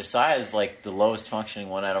 Why? Josiah is the lowest functioning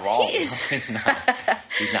one out of all of them. He's not.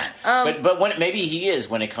 He's not. But maybe he is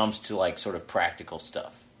when it comes to sort of practical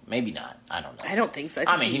stuff. Maybe not. I don't know. I don't think so.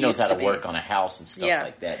 I mean, he knows how to work on a house and stuff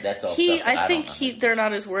like that. That's all stuff that I don't know. They're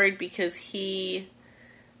not as worried because he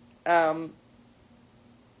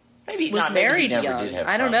Maybe was not. Maybe married he never young. did have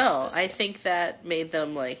I don't problems know. with I this. think that made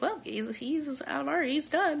them like, well, he's out of our, he's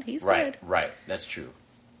done. He's Right, good. right. That's true.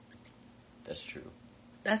 That's true.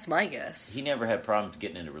 That's my guess. He never had problems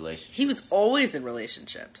getting into relationships. He was always in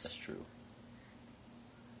relationships. That's true.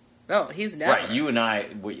 No, he's never. Right, you and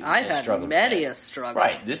I've had struggled many with that. a struggle.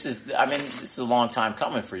 Right, this is a long time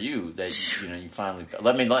coming for you that you finally.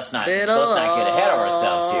 Let's not get Been ahead of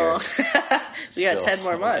ourselves here. We got 10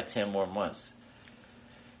 more We got months. 10 more months.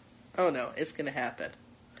 Oh no, it's gonna happen.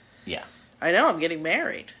 Yeah, I know. I'm getting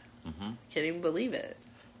married. mm-hmm. Can't even believe it.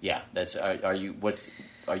 Yeah. That's. Are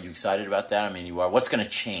you excited about that? I mean, you are. What's going to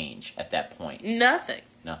change at that point? Nothing.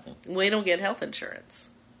 Nothing. We don't get health insurance.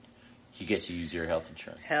 He gets to use your health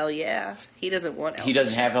insurance. Hell yeah. He doesn't want health He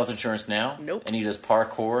doesn't have insurance. health insurance now? Nope. And he does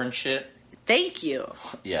parkour and shit? Thank you.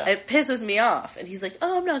 Yeah. It pisses me off. And he's like,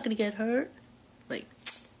 oh, I'm not going to get hurt. Like,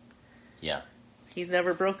 Yeah. he's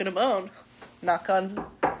never broken a bone. Knock on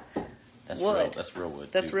That's wood. real. That's real wood.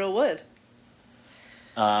 That's dude. real wood.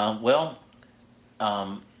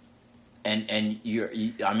 And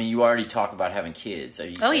you already talk about having kids.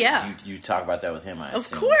 Oh, yeah. You talk about that with him, I Of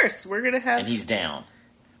assume. course. We're going to have... And he's down.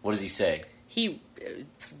 What does he say?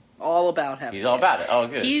 It's all about having He's all kids. about it. Oh,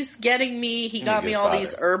 good. He's getting me... He He's got a me good all father.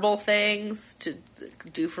 these herbal things to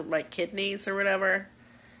do for my kidneys or whatever.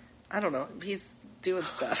 I don't know. He's doing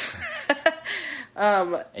stuff.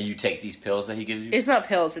 And you take these pills that he gives you? It's not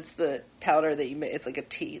pills. It's the powder that you make. It's like a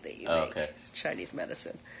tea that you make. Okay. Chinese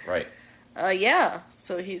medicine. Right. Yeah.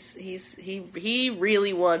 So he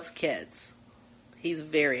really wants kids. He's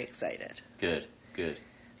very excited. Good. Good.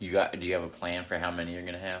 Do you have a plan for how many you're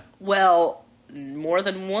going to have? Well, more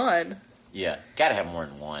than one. Yeah. Got to have more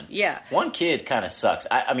than one. Yeah. One kid kind of sucks.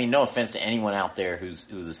 I mean, no offense to anyone out there who's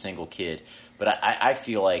a single kid, but I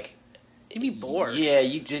feel like You'd be bored. yeah,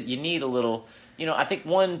 you need a little. I think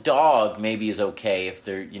one dog maybe is okay if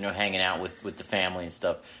they're hanging out with the family and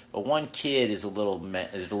stuff. But one kid is a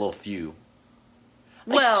little few.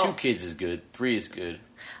 I think 2 kids is good. 3 is good.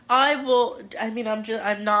 I'm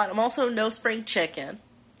also no spring chicken.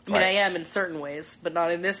 I mean, Right. I am in certain ways, but not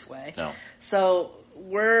in this way. No. So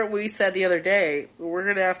we said the other day, we're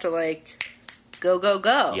going to have to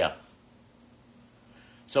go. Yeah.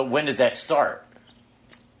 So when does that start?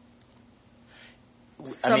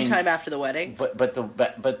 Sometime after the wedding.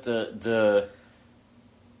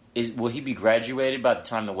 Will he be graduated by the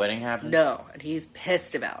time the wedding happens? No, and he's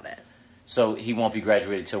pissed about it. So he won't be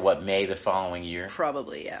graduated till what, May the following year?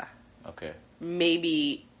 Probably, yeah. Okay.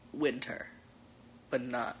 Maybe winter, but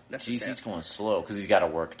not necessarily. Jeez, he's going slow because he's got to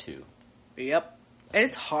work too. Yep. And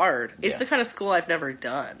it's hard. It's Yeah. the kind of school I've never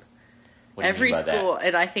done. What do you Every mean by school, that?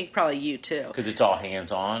 and I think probably you too. Because it's all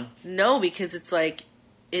hands on. No, because it's like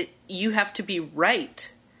you have to be right.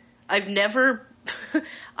 I've never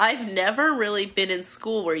really been in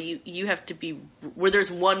school where you have to be where there's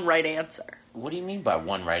one right answer. What do you mean by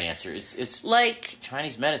one right answer? It's Like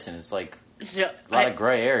Chinese medicine. It's like no, a lot of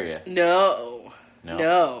gray area. No.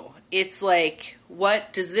 No. It's like,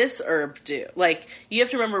 what does this herb do? Like, you have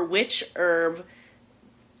to remember which herb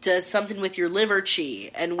does something with your liver chi,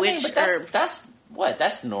 and which herb.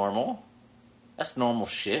 That's normal. That's normal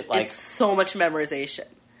shit. Like, It's so much memorization.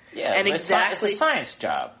 yeah, and it's a science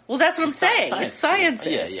job. Well, that's what I'm It's saying. science It's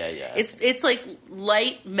sciences. school. Yeah. It's like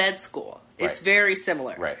light med school. It's Right. very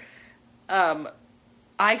similar. Right.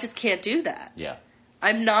 I just can't do that. Yeah.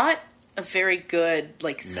 I'm not a very good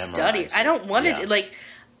study. Memorizer. I don't want to Yeah.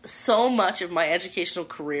 so much of my educational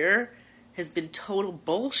career has been total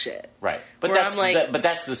bullshit. Right. But Where that's I'm like- but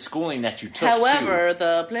that's the schooling that you took. However, too.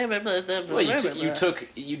 the blah blah blah blah blah. Well, blah, blah.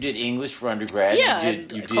 you did English for undergrad. Yeah, you and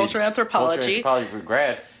did cultural anthropology. Cultural anthropology for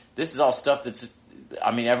grad. This is all stuff that's.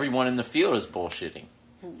 I mean, everyone in the field is bullshitting.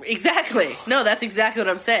 Exactly. No, that's exactly what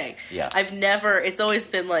I'm saying. Yeah. It's always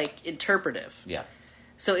been interpretive. Yeah.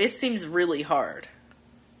 So it seems really hard.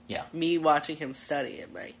 Yeah. Me watching him study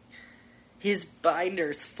and his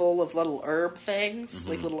binder's full of little herb things,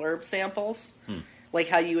 like little herb samples. Like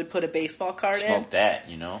how you would put a baseball card Smoke that,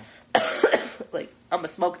 in. Like, I'm gonna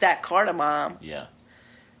smoke that cardamom. Yeah.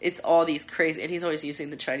 It's all these crazy, and he's always using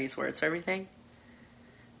the Chinese words for everything.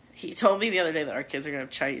 He told me the other day that our kids are gonna have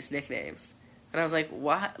Chinese nicknames. And I was like,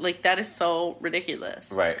 what? Like, that is so ridiculous.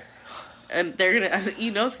 Right. And they're gonna, I was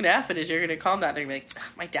like, what's gonna happen is you're gonna call them that, and they're gonna be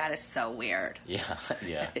like, my dad is so weird. Yeah.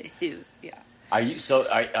 Yeah. Yeah. Are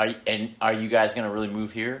you guys gonna really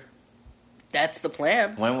move here? That's the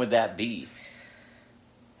plan. When would that be?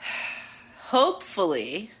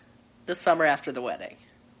 Hopefully, the summer after the wedding.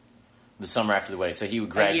 The summer after the wedding. So he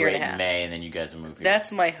would A year graduate and a in half. May, and then you guys would move here.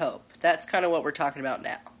 That's my hope. That's kind of what we're talking about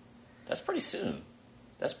now. That's pretty soon.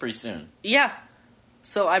 That's pretty soon. Yeah.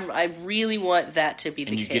 So I really want that to be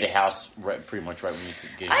the case. And you get a house pretty much right when you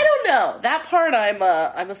get it. I don't know. That part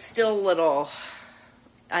I'm still a little...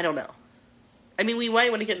 I don't know. I mean, we might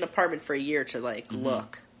want to get an apartment for a year to,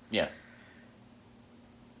 look. Yeah.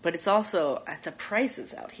 But it's also at the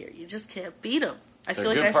prices out here. You just can't beat them. I They're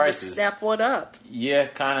feel like good I should prices. just snap one up. Yeah,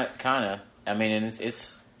 kind of. I mean, and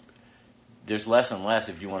it's there's less and less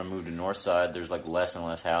if you want to move to North Side. There's less and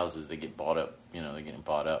less houses that get bought up. They're getting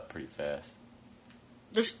bought up pretty fast.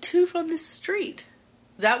 There's 2 from this street.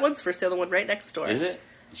 That one's for sale. The one right next door. Is it?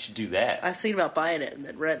 You should do that. I was thinking about buying it and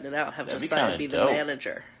then renting it out. Have That'd be Josiah kinda be the dope.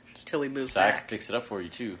 manager until we move So I back. can fix it up for you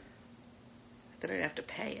too. Then I'd have to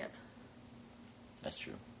pay him. That's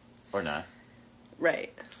true. Or not.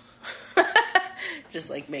 Right. Just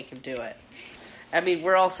make him do it. I mean,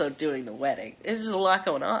 we're also doing the wedding. There's just a lot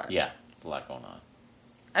going on. Yeah, there's a lot going on.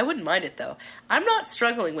 I wouldn't mind it though. I'm not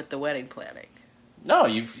struggling with the wedding planning. No,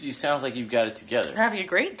 you sounds like you've got it together. I'm having a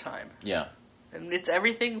great time. Yeah. And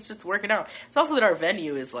everything's just working out. It's also that our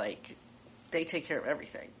venue is they take care of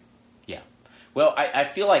everything. Yeah. Well, I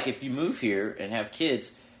feel like if you move here and have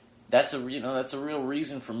kids, that's a real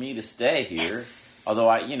reason for me to stay here. Yes. Although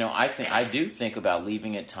I do think about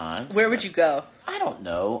leaving at times. Where would you go? I don't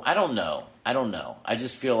know. I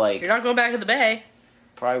just feel like You're not going back to the Bay.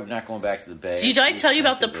 probably not going back to the Bay. Did I tell you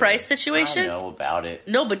about the Expensive price there. situation? I know about it.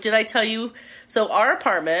 No, but did I tell you? So our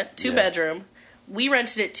apartment, 2-bedroom, Yeah. we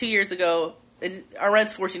rented it 2 years ago. And our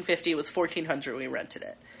rent's $1,450. It was $1,400 when we rented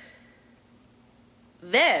it.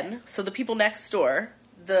 Then, so the people next door,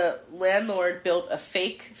 the landlord built a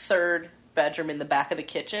fake 3rd bedroom in the back of the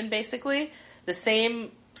kitchen, basically. The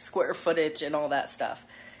same square footage and all that stuff.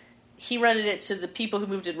 He rented it to the people who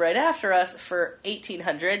moved in right after us for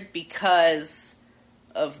 $1,800 because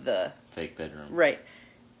of the... Fake bedroom. Right.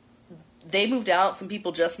 They moved out. Some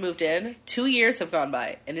people just moved in. 2 years have gone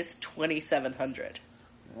by, and it's $2,700.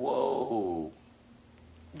 Whoa.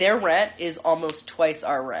 Their rent is almost twice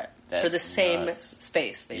our rent for the That's same nuts.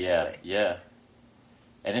 space, basically. Yeah.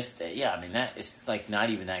 And it's not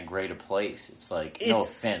even that great a place. It's no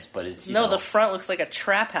offense, but it's the front looks like a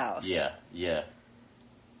trap house. Yeah.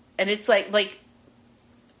 And it's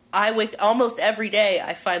I wake almost every day.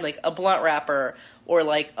 I find a blunt wrapper or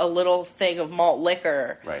a little thing of malt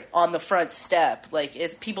liquor Right. on the front step.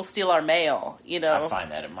 People steal our mail. I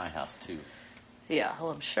find that at my house too. Yeah,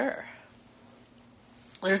 well, I'm sure.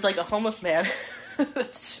 There's a homeless man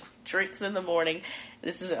that drinks in the morning.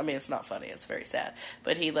 It's not funny. It's very sad.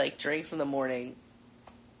 But he drinks in the morning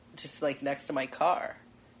just next to my car.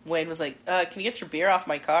 Wayne was like, can you get your beer off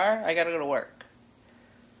my car? I gotta go to work.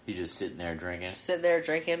 He just sitting there drinking. Sitting there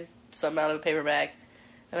drinking, something out of a paper bag.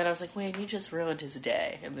 And then I was like, Wayne, you just ruined his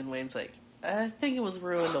day. And then Wayne's like, I think it was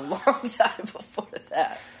ruined a long time before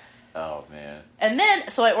that. Oh, man. And then,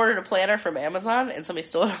 so I ordered a planner from Amazon, and somebody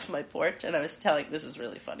stole it off my porch, and I was this is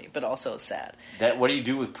really funny, but also sad. What do you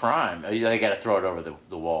do with Prime? They got to throw it over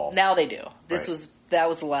the wall. Now they do. Right. That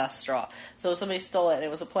was the last straw. So somebody stole it, and it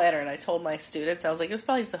was a planner, and I told my students, I was like, it was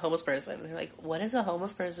probably just a homeless person. And they're like, what does a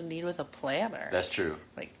homeless person need with a planner? That's true.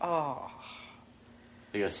 Oh.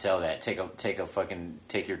 They're gonna sell that. Take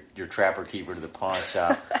your trapper keeper to the pawn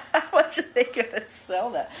shop. How much are they gonna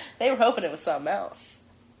sell that? They were hoping it was something else.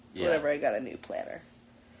 Yeah. Whenever I got a new planner.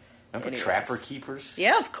 Remember Anyways. trapper keepers?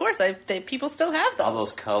 Yeah, of course. People still have those. All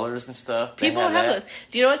those colors and stuff. People have those.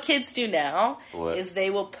 Do you know what kids do now? What? Is they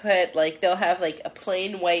will put they'll have a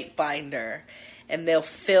plain white binder, and they'll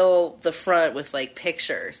fill the front with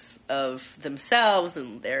pictures of themselves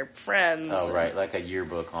and their friends. Oh, right, like a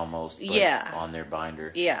yearbook almost. But Yeah. on their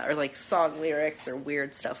binder. Yeah, or song lyrics or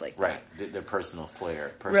weird stuff like Right, that. their personal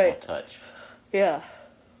flair, personal Right. touch. Yeah.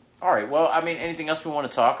 All right. Well, anything else we want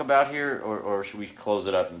to talk about here, or should we close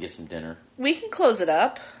it up and get some dinner? We can close it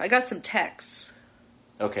up. I got some texts.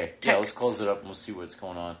 Okay. Yeah, let's close it up and we'll see what's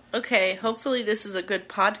going on. Okay. Hopefully, this is a good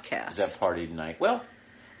podcast. Is that party tonight? Well,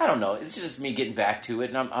 I don't know. It's just me getting back to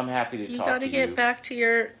it, and I'm happy to talk to you. You got to get back to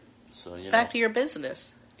your back to your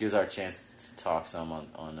business. Gives our chance to talk some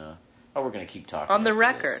on we're going to keep talking on the after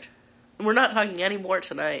record. this. We're not talking any more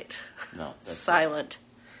tonight. No, that's silent.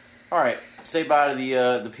 All right, say bye to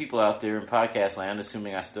the people out there in podcast land,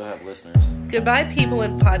 assuming I still have listeners. Goodbye, people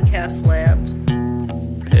in podcast land.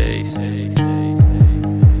 Peace.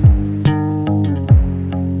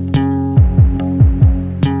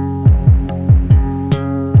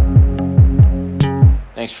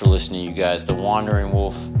 Thanks for listening, you guys. The Wandering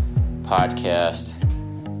Wolf Podcast.com.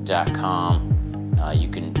 You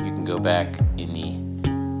can go back in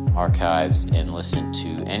the archives and listen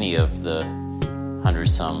to any of the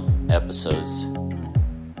 100-some episodes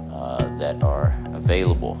that are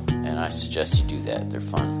available, and I suggest you do that. They're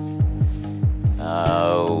fun.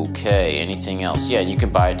 Okay, anything else? Yeah, you can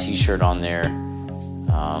buy a t-shirt on there.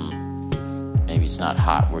 Maybe it's not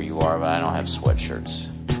hot where you are, but I don't have sweatshirts.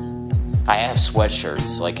 I have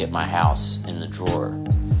sweatshirts, like at my house in the drawer,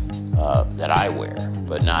 that I wear,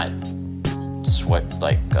 but not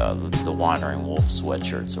the Wandering Wolf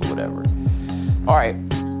sweatshirts or whatever. All right.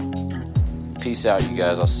 Peace out, you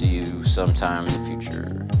guys. I'll see you sometime in the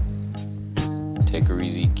future. Take her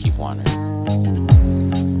easy. Keep wandering.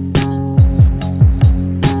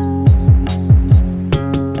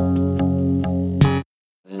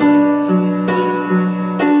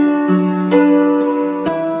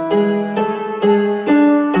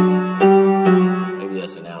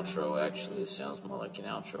 Actually, it sounds more like an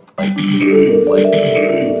outro. I'm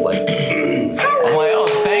like, oh,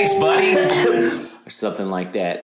 thanks, buddy. Or something like that.